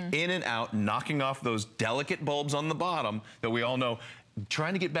decorations, in and out, knocking off those delicate bulbs on the bottom that we all know.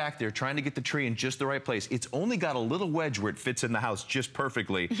 Trying to get back there, trying to get the tree in just the right place. It's only got a little wedge where it fits in the house just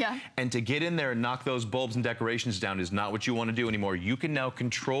perfectly. Yeah. And to get in there and knock those bulbs and decorations down is not what you want to do anymore. You can now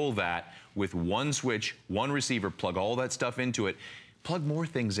control that with one switch, one receiver, plug all that stuff into it, plug more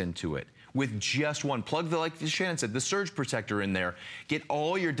things into it. With just one, plug like Shannon said, the surge protector in there. Get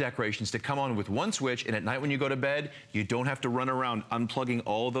all your decorations to come on with one switch, and at night when you go to bed, you don't have to run around unplugging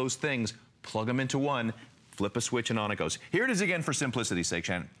all those things. Plug them into one. Flip a switch and on it goes. Here it is again for simplicity's sake,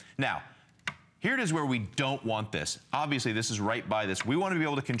 Shannon. Now, here it is where we don't want this. Obviously, this is right by this. We want to be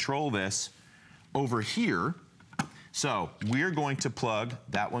able to control this over here. So we're going to plug,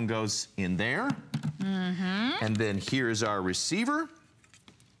 that one goes in there. And then here is our receiver.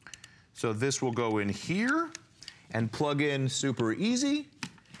 So this will go in here and plug in super easy.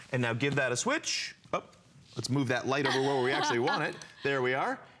 And now give that a switch. Oh, let's move that light over where we actually want it. There we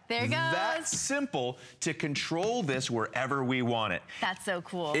are. There it goes. That's simple to control this wherever we want it. That's so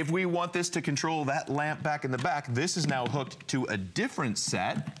cool. If we want this to control that lamp back in the back, this is now hooked to a different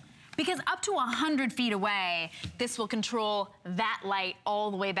set. Because up to 100 feet away, this will control that light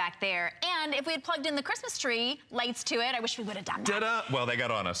all the way back there. And if we had plugged in the Christmas tree lights to it, I wish we would have done that. Ta-da! Well, they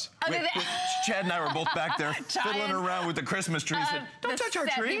got on us. Chad and I were both back there fiddling around with the Christmas trees. Don't touch our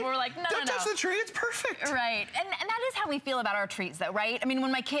tree. People were like, no, Don't touch the tree. It's perfect. Right. And that is how we feel about our trees, though, right? I mean,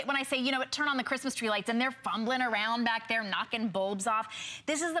 when I say, you know what, turn on the Christmas tree lights, and they're fumbling around back there, knocking bulbs off.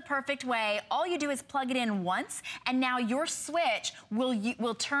 This is the perfect way. All you do is plug it in once, and now your switch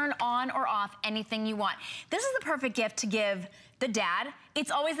will turn on or off anything you want. This is the perfect gift to give the dad. It's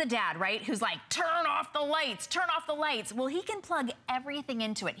always the dad, right? Who's like, turn off the lights, turn off the lights. Well, he can plug everything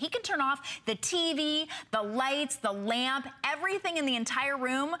into it. He can turn off the TV, the lights, the lamp, everything in the entire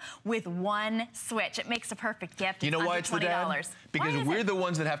room with one switch. It makes a perfect gift. You know why it's the dad? Because we're the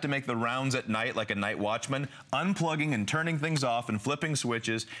ones that have to make the rounds at night like a night watchman, unplugging and turning things off and flipping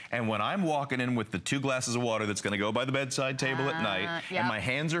switches. And when I'm walking in with the 2 glasses of water that's going to go by the bedside table at night, and my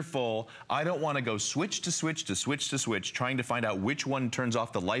hands are full, I don't want to go switch to switch to switch to switch, trying to find out which one turns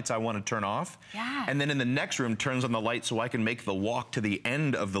off the lights I want to turn off. Yeah. And then in the next room turns on the light so I can make the walk to the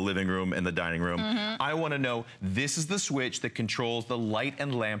end of the living room and the dining room. I want to know this is the switch that controls the light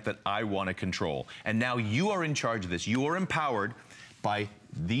and lamp that I want to control. And now you are in charge of this. You are empowered by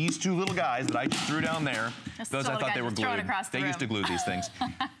these 2 little guys that I just threw down there. Those I thought they were glued. They used to glue these things.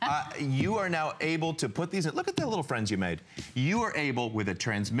 You are now able to put these in. Look at the little friends you made. You are able, with a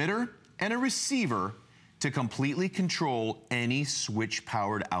transmitter and a receiver, to completely control any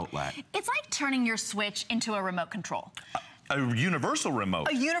switch-powered outlet. It's like turning your switch into a remote control. A universal remote.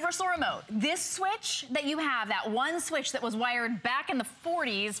 A universal remote. This switch that you have, that one switch that was wired back in the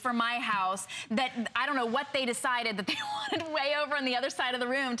 40s for my house, that I don't know what they decided that they wanted way over on the other side of the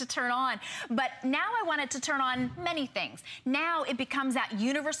room to turn on. But now I want it to turn on many things. Now it becomes that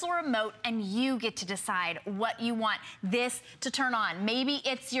universal remote and you get to decide what you want this to turn on. Maybe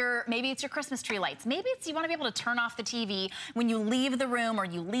it's your Christmas tree lights. Maybe it's you want to be able to turn off the TV when you leave the room or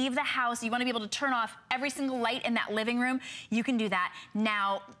you leave the house. You want to be able to turn off every single light in that living room. You can do that.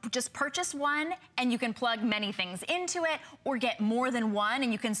 Now, just purchase one and you can plug many things into it or get more than one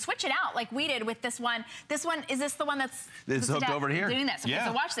and you can switch it out like we did with this one. This one, is this the one that's hooked over here? Doing this. Okay,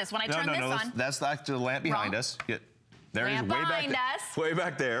 so watch this. When I turn this on. That's actually the lamp behind us. There it is, way back there. Way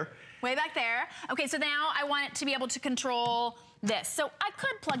back there. Way back there. Okay, so now I want it to be able to control this. So I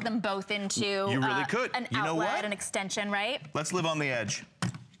could plug them both into you really could. An outlet, an extension, right? Let's live on the edge.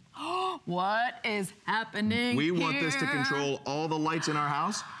 What is happening We want this to control all the lights in our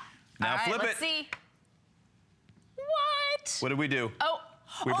house. Now flip it. Let's see. What? What did we do? Oh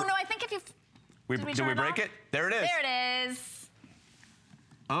no, I think if you... Did we break it? There it is. There it is.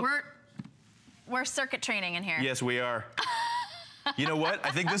 Oh. We're circuit training in here. Yes, we are. You know what?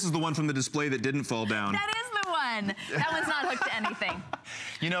 I think this is the one from the display that didn't fall down. That is the one. That one's not hooked to anything.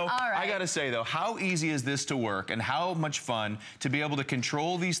 You know, I gotta say though, how easy is this to work and how much fun to be able to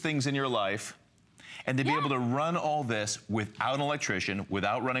control these things in your life and to be able to run all this without an electrician,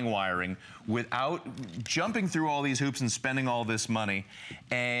 without running wiring, without jumping through all these hoops and spending all this money.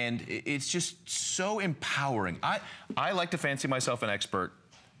 And it's just so empowering. I like to fancy myself an expert.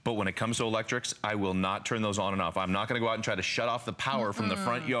 But when it comes to electrics, I will not turn those on and off. I'm not going to go out and try to shut off the power from the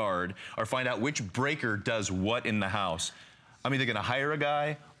front yard or find out which breaker does what in the house. I'm either going to hire a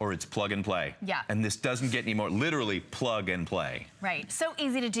guy or it's plug and play. Yeah. And this doesn't get any more, literally plug and play. Right, so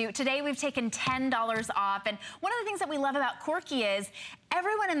easy to do. Today we've taken $10 off, and one of the things that we love about Corky is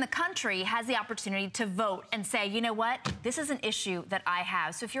everyone in the country has the opportunity to vote and say, you know what, this is an issue that I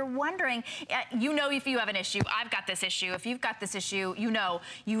have. So if you're wondering, you know if you have an issue, I've got this issue. If you've got this issue, you know,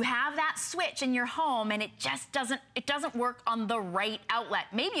 you have that switch in your home and it just doesn't work on the right outlet.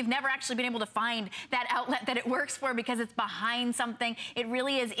 Maybe you've never actually been able to find that outlet that it works for because it's behind something. It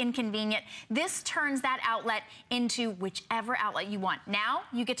really is inconvenient. This turns that outlet into whichever outlet you want. Now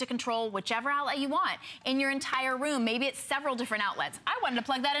you get to control whichever outlet you want in your entire room. Maybe it's several different outlets. I wanted to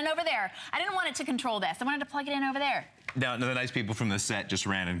plug that in over there. I didn't want it to control this. I wanted to plug it in over there. Now, the nice people from the set just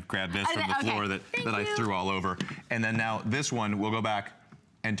ran and grabbed this from the floor that I threw all over. And then now this one, we'll go back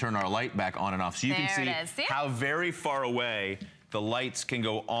and turn our light back on and off. So you can see how very far away the lights can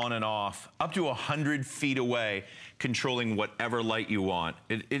go on and off, up to 100 feet away, controlling whatever light you want.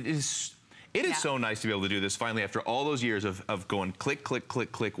 It is so nice to be able to do this finally after all those years of going click, click,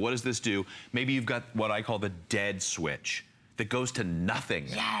 click, click. What does this do? Maybe you've got what I call the dead switch that goes to nothing.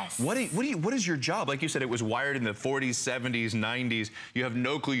 Yes. What is your job? Like you said, it was wired in the 40s, 70s, 90s. You have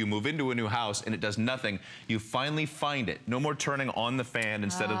no clue. You move into a new house and it does nothing. You finally find it. No more turning on the fan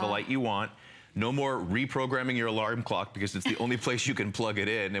instead of the light you want. No more reprogramming your alarm clock because it's the only place you can plug it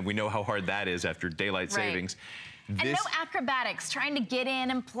in, and we know how hard that is after daylight savings. And no acrobatics, trying to get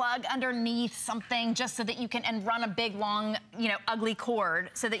in and plug underneath something just so that you can, and run a big, long, you know, ugly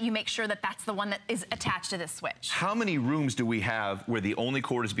cord so that you make sure that that's the one that is attached to this switch. How many rooms do we have where the only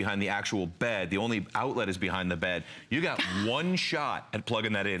cord is behind the actual bed, the only outlet is behind the bed? You got one shot at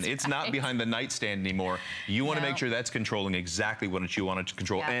plugging that in. It's not behind the nightstand anymore. You want to make sure that's controlling exactly what you want it to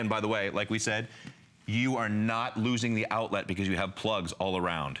control. And by the way, like we said, you are not losing the outlet because you have plugs all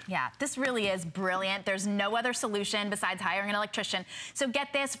around. Yeah, this really is brilliant. There's no other solution besides hiring an electrician. So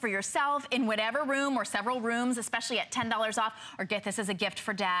get this for yourself in whatever room or several rooms, especially at $10 off, or get this as a gift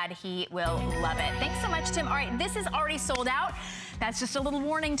for Dad. He will love it. Thanks so much, Tim. All right, this is already sold out. That's just a little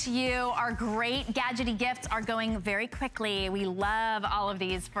warning to you. Our great gadgety gifts are going very quickly. We love all of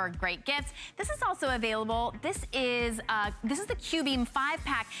these for great gifts. This is also available. This is the Q-Beam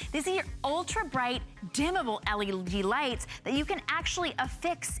 5-pack. These are your ultra bright, dimmable LED lights that you can actually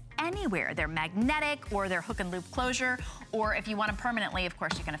affix anywhere. They're magnetic, or they're hook and loop closure, or if you want them permanently, of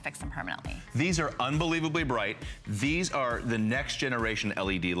course, you can affix them permanently. These are unbelievably bright. These are the next generation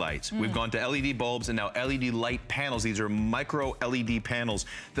LED lights. We've gone to LED bulbs and now LED light panels. These are micro LED panels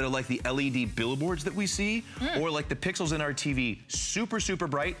that are like the LED billboards that we see, or like the pixels in our TV. Super, super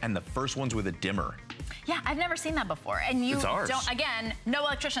bright, and the first ones with a dimmer. Yeah, I've never seen that before. And you It's ours. don't, again, no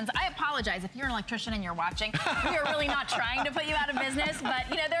electricians. I apologize if you're an electrician and you're watching. We are really not trying to put you out of business, but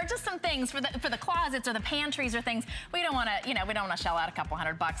you know, there are just some things for the closets or the pantries or things. We don't want to, you know, we don't want to shell out a couple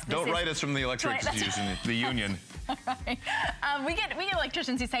 $100. Don't write us from the electrics using the union. Right. We get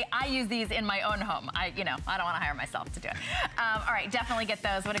electricians who say, I use these in my own home. I don't want to hire myself to do it. All right, definitely get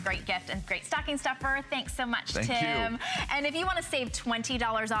those. What a great gift and great stocking stuffer. Thanks so much, Thank Tim. you. And if you want to save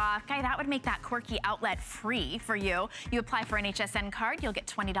 $20 off, guy, that would make that quirky outlet free for you. You apply for an HSN card, you'll get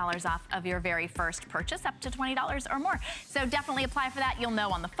 $20 off of your very first purchase, up to $20 or more. So definitely apply for that. You'll know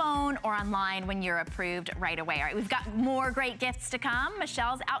on the phone or online when you're approved right away. All right, we've got more great gifts to come.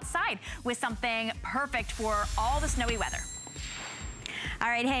 Michelle's outside with something perfect for all the snowy weather. All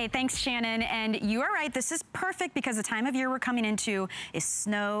right, hey, thanks, Shannon. And you are right, this is perfect because the time of year we're coming into is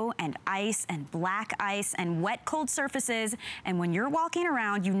snow and ice and black ice and wet, cold surfaces. And when you're walking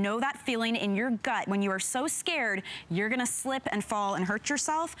around, you know that feeling in your gut when you are so scared you're gonna slip and fall and hurt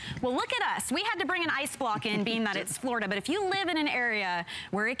yourself. Well, look at us. We had to bring an ice block in, being that it's Florida. But if you live in an area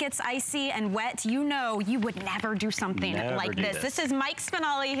where it gets icy and wet, you know you would never do something like this. This is Mike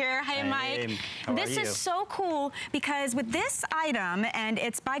Spinelli here. Hey, Mike. This is so cool because with this item, and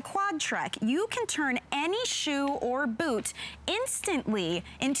it's by Quad Trek, you can turn any shoe or boot instantly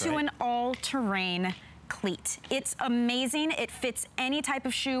into an all-terrain cleat. It's amazing. It fits any type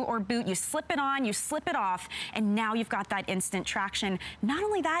of shoe or boot. You slip it on, you slip it off, and now you've got that instant traction. Not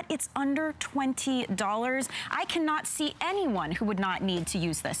only that, it's under $20. I cannot see anyone who would not need to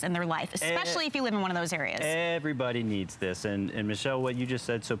use this in their life, especially if you live in one of those areas. Everybody needs this. And Michelle, what you just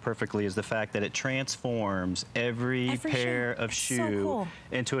said so perfectly is the fact that it transforms every pair of shoe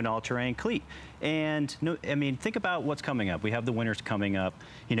into an all-terrain cleat. And no, I mean, think about what's coming up. We have the winters coming up.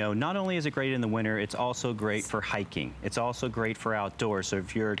 You know, not only is it great in the winter, it's also great for hiking. It's also great for outdoors. So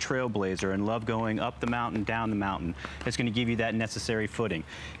if you're a trailblazer and love going up the mountain, down the mountain, it's going to give you that necessary footing.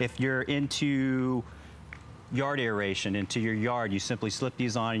 If you're into yard aeration into your yard, you simply slip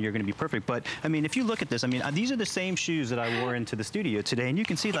these on and you're going to be perfect. But I mean, if you look at this, I mean, these are the same shoes that I wore into the studio today, and you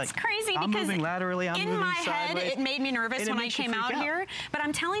can see, like, it's crazy I'm because moving laterally, I'm moving sideways. In my head, it made me nervous when I came out here. But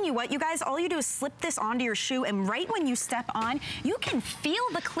I'm telling you what, you guys, all you do is slip this onto your shoe, and right when you step on, you can feel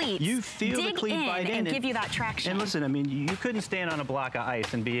the cleats. You feel the cleat bite in and give you that traction. And listen, I mean, you couldn't stand on a block of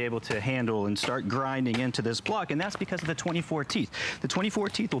ice and be able to handle and start grinding into this block, and that's because of the 24 teeth. The 24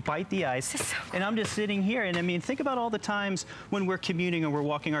 teeth will bite the ice, and I'm just sitting here, and I mean, think about all the times when we're commuting and we're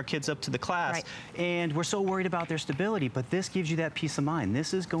walking our kids up to the class, and we're so worried about their stability, but this gives you that peace of mind.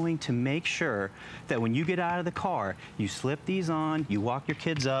 This is going to make sure that when you get out of the car, you slip these on, you walk your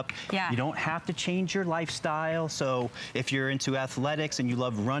kids up. You don't have to change your lifestyle. So if you're into athletics and you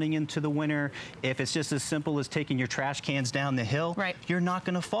love running into the winter, if it's just as simple as taking your trash cans down the hill, you're not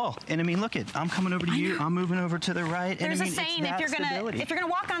going to fall. And I mean, look I'm coming over to you, I'm moving over to the right. There's and I mean, a saying, if you're gonna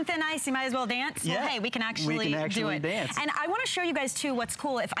walk on thin ice, you might as well dance. Well, hey, we can actually do it. And I want to show you guys too what's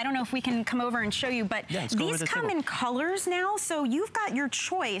cool. I don't know if we can come over and show you, but these come in colors now. So you've got your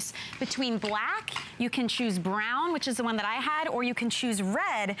choice between black, you can choose brown, which is the one that I had, or you can choose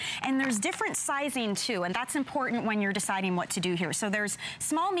red. And there's different sizing too, and that's important when you're deciding what to do here. So there's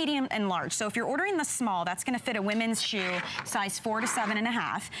small, medium, and large. So if you're ordering the small, that's going to fit a women's shoe, size 4 to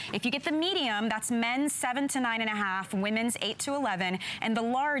 7.5. If you get the medium, that's men's 7 to 9.5, women's 8 to 11, and the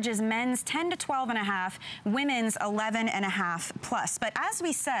large is men's 10 to 12.5, women's 11.5 plus. But as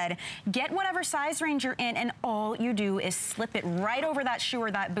we said, get whatever size range you're in, and all you do is slip it right over that shoe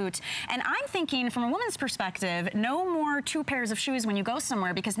or that boot. And I'm thinking from a woman's perspective, no more 2 pairs of shoes when you go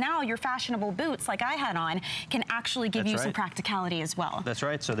somewhere, because now your fashionable boots like I had on can actually give you some practicality as well. That's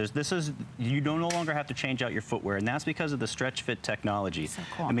right. So you no longer have to change out your footwear, and that's because of the stretch fit technology. So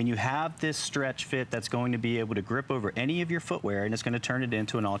cool. I mean, you have this stretch fit that's going to be able to grip over any of your footwear, and it's going to turn it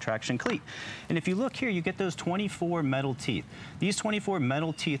into an all-traction cleat. And if you look here, you get those 24 metal teeth. These 24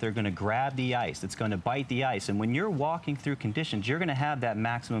 metal teeth are going to grab the ice. It's going to bite the ice. And when you're walking through conditions, you're going to have that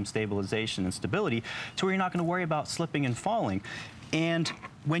maximum stabilization and stability to where you're not going to worry about slipping and falling. And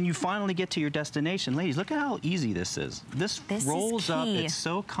when you finally get to your destination, ladies, look at how easy this is. This rolls up. It's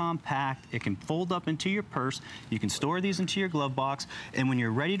so compact. It can fold up into your purse. You can store these into your glove box. And when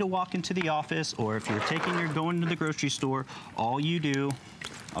you're ready to walk into the office, or if you're going to the grocery store, all you do,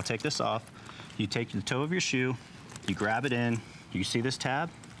 I'll take this off, you take the toe of your shoe, you grab it in, you see this tab,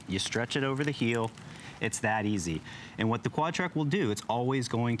 you stretch it over the heel. It's that easy. And what the Quadtrac will do, it's always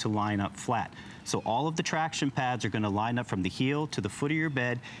going to line up flat. So all of the traction pads are going to line up from the heel to the foot of your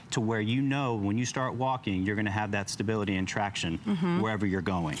bed to where you know when you start walking, you're going to have that stability and traction wherever you're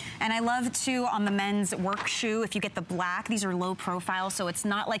going. And I love, too, on the men's work shoe, if you get the black, these are low profile, so it's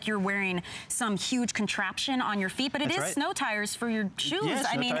not like you're wearing some huge contraption on your feet, but it is snow tires for your shoes. Yeah,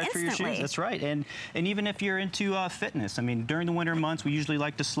 I mean, instantly. For your shoes. That's right. And even if you're into fitness, I mean, during the winter months, we usually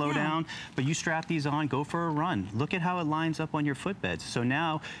like to slow down, but you strap these on, go for a run. Look at how it lines up on your footbeds. So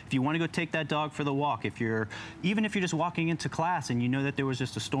now, if you want to go take that dog for the walk, even if you're just walking into class and you know that there was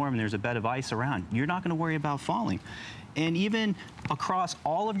just a storm and there's a bed of ice around, you're not going to worry about falling. And even across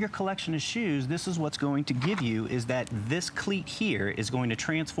all of your collection of shoes, this is what's going to give you is that this cleat here is going to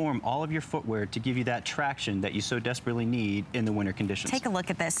transform all of your footwear to give you that traction that you so desperately need in the winter conditions. Take a look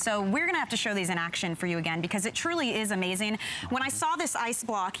at this. So we're going to have to show these in action for you again because it truly is amazing. When I saw this ice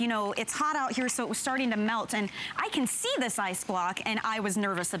block, you know, it's hot out here, so it was starting to melt, and I can see this ice block, and I was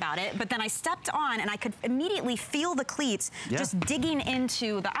nervous about it, but then I stepped on, and I could immediately feel the cleats just digging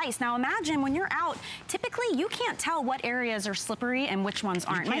into the ice. Now imagine when you're out, typically you can't tell what areas are slippery and which ones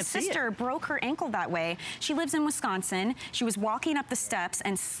aren't. My sister broke her ankle that way. She lives in Wisconsin. She was walking up the steps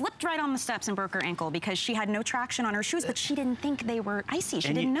and slipped right on the steps and broke her ankle because she had no traction on her shoes, but she didn't think they were icy.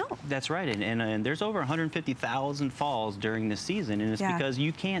 She didn't know. That's right. And there's over 150,000 falls during the season, and it's because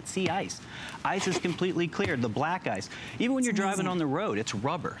you can't see ice. Ice is completely clear, the black ice. Even when you're driving on the road, it's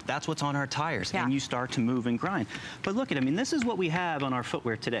rubber. That's what's on our tires, and you start to move and grind. But look at, I mean, this is what we have on our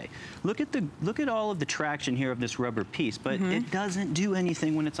footwear today. Look at all of the traction here of this rubber piece, but it doesn't do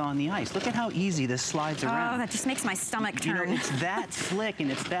anything when it's on the ice. Look at how easy this slides around. Oh, that just makes my stomach turn. You know, it's that slick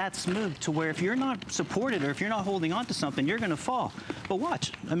and it's that smooth to where if you're not supported or if you're not holding on to something, you're going to fall. But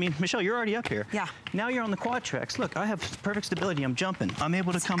watch. I mean, Michelle, you're already up here. Yeah. Now you're on the Quadtracs. Look, I have perfect stability. I'm jumping. I'm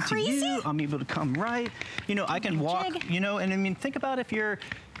able to come to you. I'm able to come right. You know, I can walk, you know, and I mean, think about if you're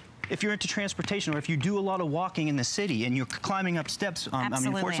into transportation or if you do a lot of walking in the city and you're climbing up steps, I mean,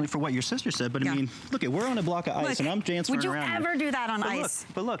 unfortunately for what your sister said, but I mean, look, we're on a block of ice and I'm dancing around. Would you ever do that on ice?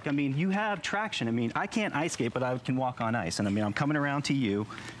 But look, I mean, you have traction. I mean, I can't ice skate, but I can walk on ice. And I mean, I'm coming around to you,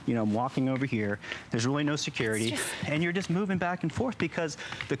 you know, I'm walking over here. There's really no security. And you're just moving back and forth because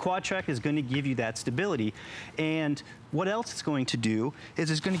the Quadtrac is going to give you that stability. And what else it's going to do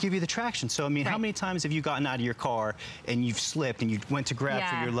is it's going to give you the traction. So, I mean, how many times have you gotten out of your car and you've slipped and you went to grab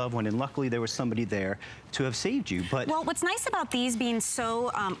for your loved one and luckily there was somebody there to have saved you? But well, what's nice about these being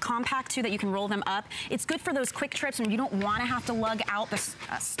so compact too that you can roll them up, it's good for those quick trips when you don't want to have to lug out the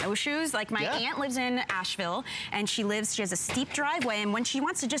snowshoes. Like my aunt lives in Asheville and she has a steep driveway, and when she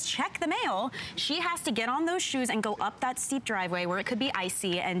wants to just check the mail, she has to get on those shoes and go up that steep driveway where it could be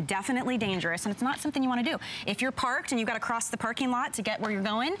icy and definitely dangerous, and it's not something you want to do. If you're parked and you've got to cross the parking lot to get where you're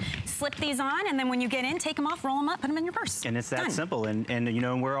going, slip these on, and then when you get in, take them off, roll them up, put them in your purse. And it's that simple. And you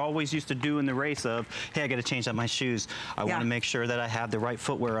know, we're always used to doing the race of, hey, I got to change out my shoes. I want to make sure that I have the right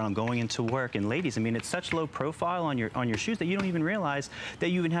footwear when I'm going into work. And ladies, I mean, it's such low profile on your shoes that you don't even realize that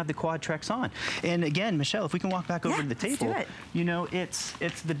you even have the Quadtracs on. And again, Michelle, if we can walk back over to the table, you know, it's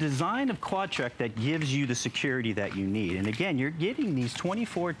the design of Quadtrac that gives you the security that you need. And again, you're getting these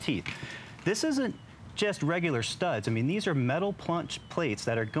 24 teeth. This isn't just regular studs. I mean, these are metal punch plates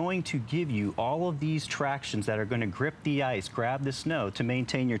that are going to give you all of these tractions that are going to grip the ice, grab the snow to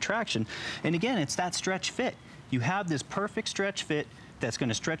maintain your traction. And again, it's that stretch fit. You have this perfect stretch fit that's going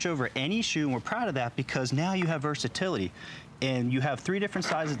to stretch over any shoe, and we're proud of that because now you have versatility. And you have 3 different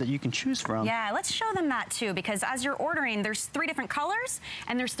sizes that you can choose from. Yeah, let's show them that too, because as you're ordering, there's 3 different colors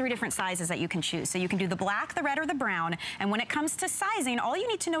and there's 3 different sizes that you can choose. So you can do the black, the red, or the brown. And when it comes to sizing, all you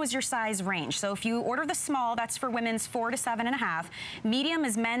need to know is your size range. So if you order the small, that's for women's 4 to 7.5. Medium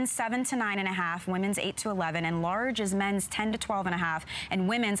is men's 7 to 9.5, women's 8 to 11, and large is men's 10 to 12.5, and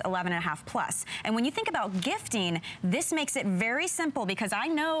women's 11.5 plus. And when you think about gifting, this makes it very simple because I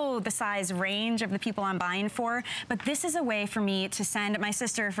know the size range of the people I'm buying for, but this is a way for me to send my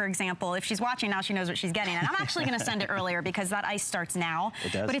sister, for example. If she's watching now, she knows what she's getting. And I'm actually going to send it earlier because that ice starts now.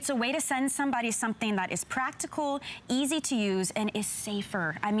 It does. But it's a way to send somebody something that is practical, easy to use, and is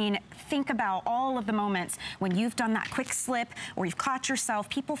safer. I mean, think about all of the moments when you've done that quick slip or you've caught yourself.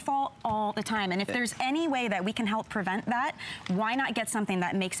 People fall all the time. And if there's any way that we can help prevent that, why not get something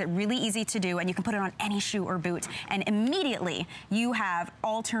that makes it really easy to do, and you can put it on any shoe or boot, and immediately you have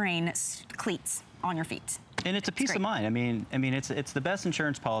all-terrain cleats on your feet. And it's a peace of mind. I mean, it's the best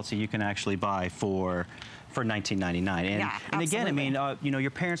insurance policy you can actually buy for $19.99. And again, I mean, you know,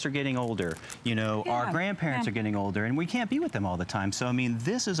 your parents are getting older. You know, our grandparents are getting older, and we can't be with them all the time. So, I mean,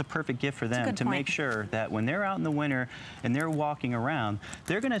 this is a perfect gift for them to make sure that when they're out in the winter and they're walking around,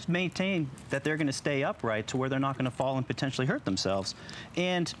 they're going to maintain that they're going to stay upright to where they're not going to fall and potentially hurt themselves.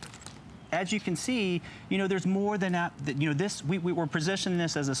 And as you can see, you know, there's more than that. You know, we're positioning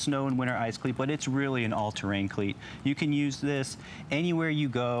this as a snow and winter ice cleat, but it's really an all-terrain cleat. You can use this anywhere you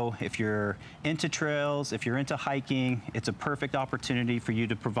go. If you're into trails, if you're into hiking, it's a perfect opportunity for you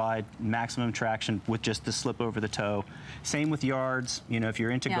to provide maximum traction with just the slip over the toe. Same with yards. You know, if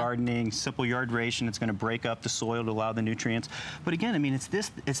you're into gardening, simple yard ration, it's going to break up the soil to allow the nutrients. But again, I mean,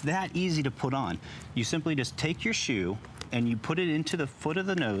 it's that easy to put on. You simply just take your shoe and you put it into the foot of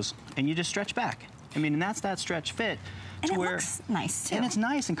the nose and you just stretch back. I mean, and that's that stretch fit. And it looks nice too. And it's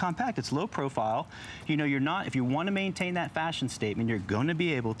nice and compact. It's low profile. You know, if you want to maintain that fashion statement, you're going to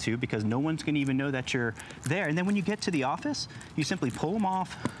be able to, because no one's going to even know that you're there. And then when you get to the office, you simply pull them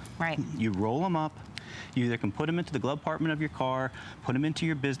off. Right. You roll them up. You either can put them into the glove compartment of your car, put them into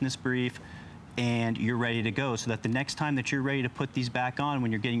your business brief, and you're ready to go, so that the next time that you're ready to put these back on,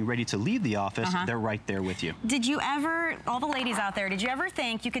 when you're getting ready to leave the office, they're right there with you. Did you ever, all the ladies out there, did you ever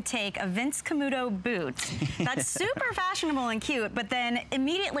think you could take a Vince Camuto boot that's super fashionable and cute, but then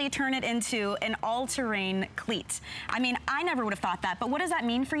immediately turn it into an all-terrain cleat? I mean, I never would have thought that, but what does that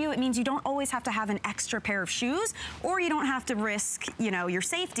mean for you? It means you don't always have to have an extra pair of shoes, or you don't have to risk, you know, your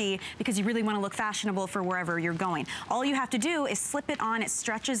safety because you really want to look fashionable for wherever you're going. All you have to do is slip it on, it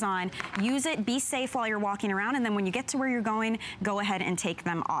stretches on, use it, be safe while you're walking around, and then when you get to where you're going, go ahead and take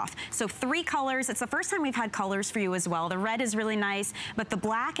them off. So 3 colors. It's the first time we've had colors for you as well. The red is really nice, but the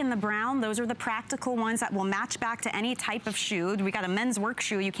black and the brown, those are the practical ones that will match back to any type of shoe. We got a men's work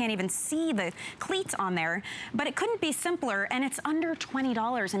shoe. You can't even see the cleats on there, but it couldn't be simpler, and it's under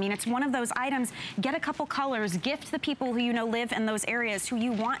 $20. I mean, it's one of those items. Get a couple colors, gift the people who you know live in those areas who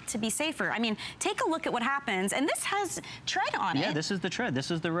you want to be safer. I mean, take a look at what happens, and this has tread on it. Yeah, this is the tread.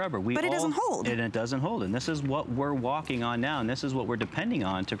 This is the rubber. But it doesn't hold. And it doesn't hold. And this is what we're walking on now, and this is what we're depending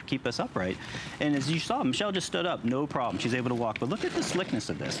on to keep us upright. And as you saw, Michelle just stood up, no problem. She's able to walk. But look at the slickness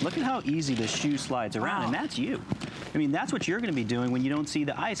of this. Look at how easy the shoe slides around, and that's you. I mean, that's what you're going to be doing when you don't see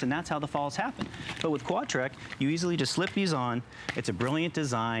the ice, and that's how the falls happen. But with Quadtrek, you easily just slip these on. It's a brilliant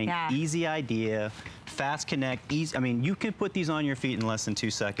design, easy idea, fast connect, easy. I mean, you can put these on your feet in less than 2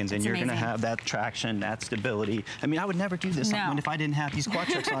 seconds, and you're going to have that traction, that stability. I mean, I would never do this if I didn't have these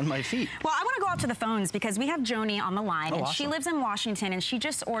Quadtreks on my feet. Well, I want to go out to the phones because we have Joni on the line, and awesome. She lives in Washington, and she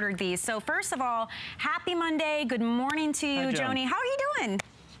just ordered these. So first of all, happy Monday. Good morning to you, Joni. How are you doing?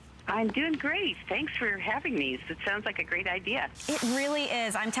 I'm doing great. Thanks for having these. It sounds like a great idea. It really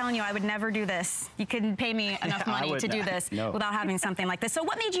is. I'm telling you, I would never do this. You couldn't pay me enough money to do this without having something like this. So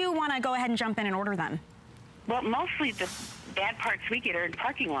what made you want to go ahead and jump in and order them? Well, mostly the bad parts we get are in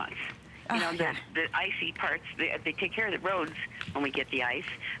parking lots. You know, the icy parts, they take care of the roads when we get the ice,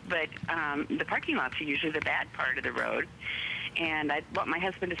 but the parking lots are usually the bad part of the road. And I want my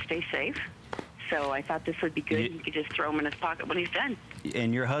husband to stay safe, so I thought this would be good. You could just throw them in his pocket when he's done.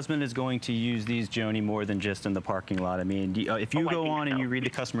 And your husband is going to use these, Joni, more than just in the parking lot. I mean, if you go on and you read the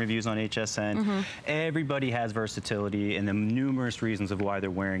customer reviews on HSN, everybody has versatility and the numerous reasons of why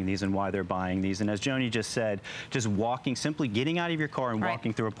they're wearing these and why they're buying these. And as Joni just said, just walking, simply getting out of your car and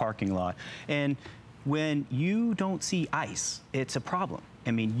walking through a parking lot. And when you don't see ice, it's a problem.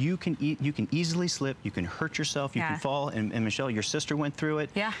 I mean, you can easily slip, you can hurt yourself, you can fall, and Michelle, your sister went through it.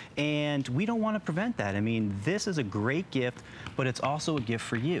 Yeah. And we don't want to prevent that. I mean, this is a great gift, but it's also a gift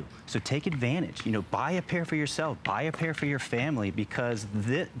for you. So take advantage. You know, buy a pair for yourself, buy a pair for your family, because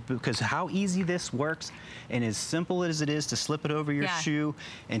how easy this works, and as simple as it is to slip it over your shoe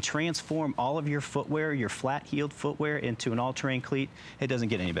and transform all of your footwear, your flat-heeled footwear, into an all-terrain cleat, it doesn't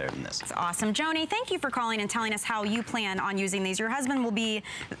get any better than this. That's awesome. Joni, thank you for calling and telling us how you plan on using these. Your husband will be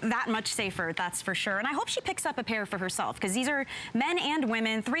that much safer, that's for sure. And I hope she picks up a pair for herself, because these are men and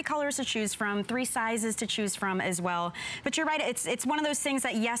women, 3 colors to choose from, 3 sizes to choose from as well. But you're right, it's one of those things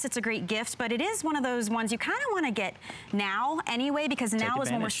that, yes, it's a great gift, but it is one of those ones you kind of want to get now anyway, because now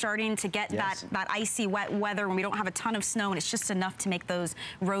is when we're starting to get that icy, wet weather, when we don't have a ton of snow, and it's just enough to make those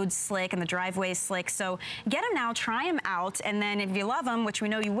roads slick and the driveways slick. So get them now, try them out, and then if you love them, which we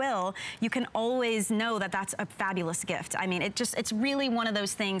know you will, you can always know that that's a fabulous gift. I mean, it's really one of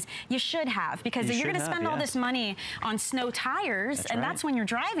those things you should have, because you're going to spend all this money on snow tires, that's when you're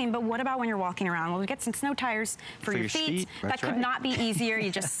driving, but what about when you're walking around? Well, we get some snow tires for your feet. That could not be easier.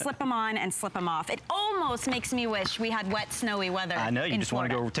 You just slip them on and slip them off. It almost makes me wish we had wet, snowy weather. I know, you just want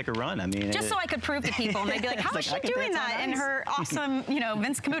to go take a run. I mean, just so I could prove to people, and they'd be like, how is she doing that in her awesome, you know,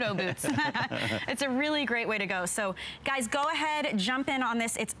 Vince Camuto boots? It's a really great way to go. So, guys, go ahead, jump in on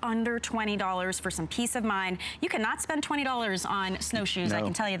this. It's under $20 for some peace of mind. You cannot spend $20 on snowshoes, I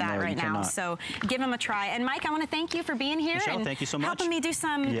can tell you that right now. So give them a try. And Mike, I want to thank you for being here. Michelle, and thank you so much. Helping me do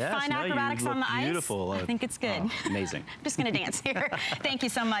some fine acrobatics on the ice. Beautiful. I think it's good. Amazing. I'm just going to dance here. Thank you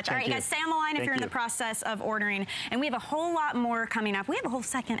so much. All right, you guys, stay on the line if you're in the process of ordering. And we have a whole lot more coming up. We have a whole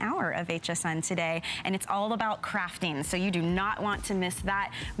second hour of HSN today, and it's all about crafting. So you do not want to miss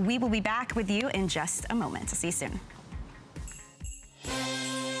that. We will be back with you in just a moment. See you soon.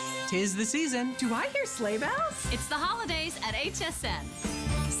 'Tis the season. Do I hear sleigh bells? It's the holidays at HSN.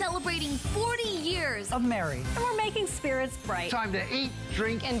 Celebrating 40 years of merry. And we're making spirits bright. Time to eat,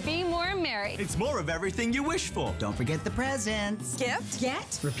 drink, and be more merry. It's more of everything you wish for. Don't forget the presents. Gift.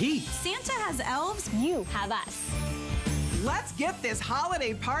 Get. Repeat. Santa has elves. You have us. Let's get this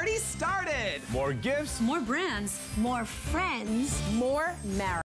holiday party started. More gifts. More brands. More friends. More merry.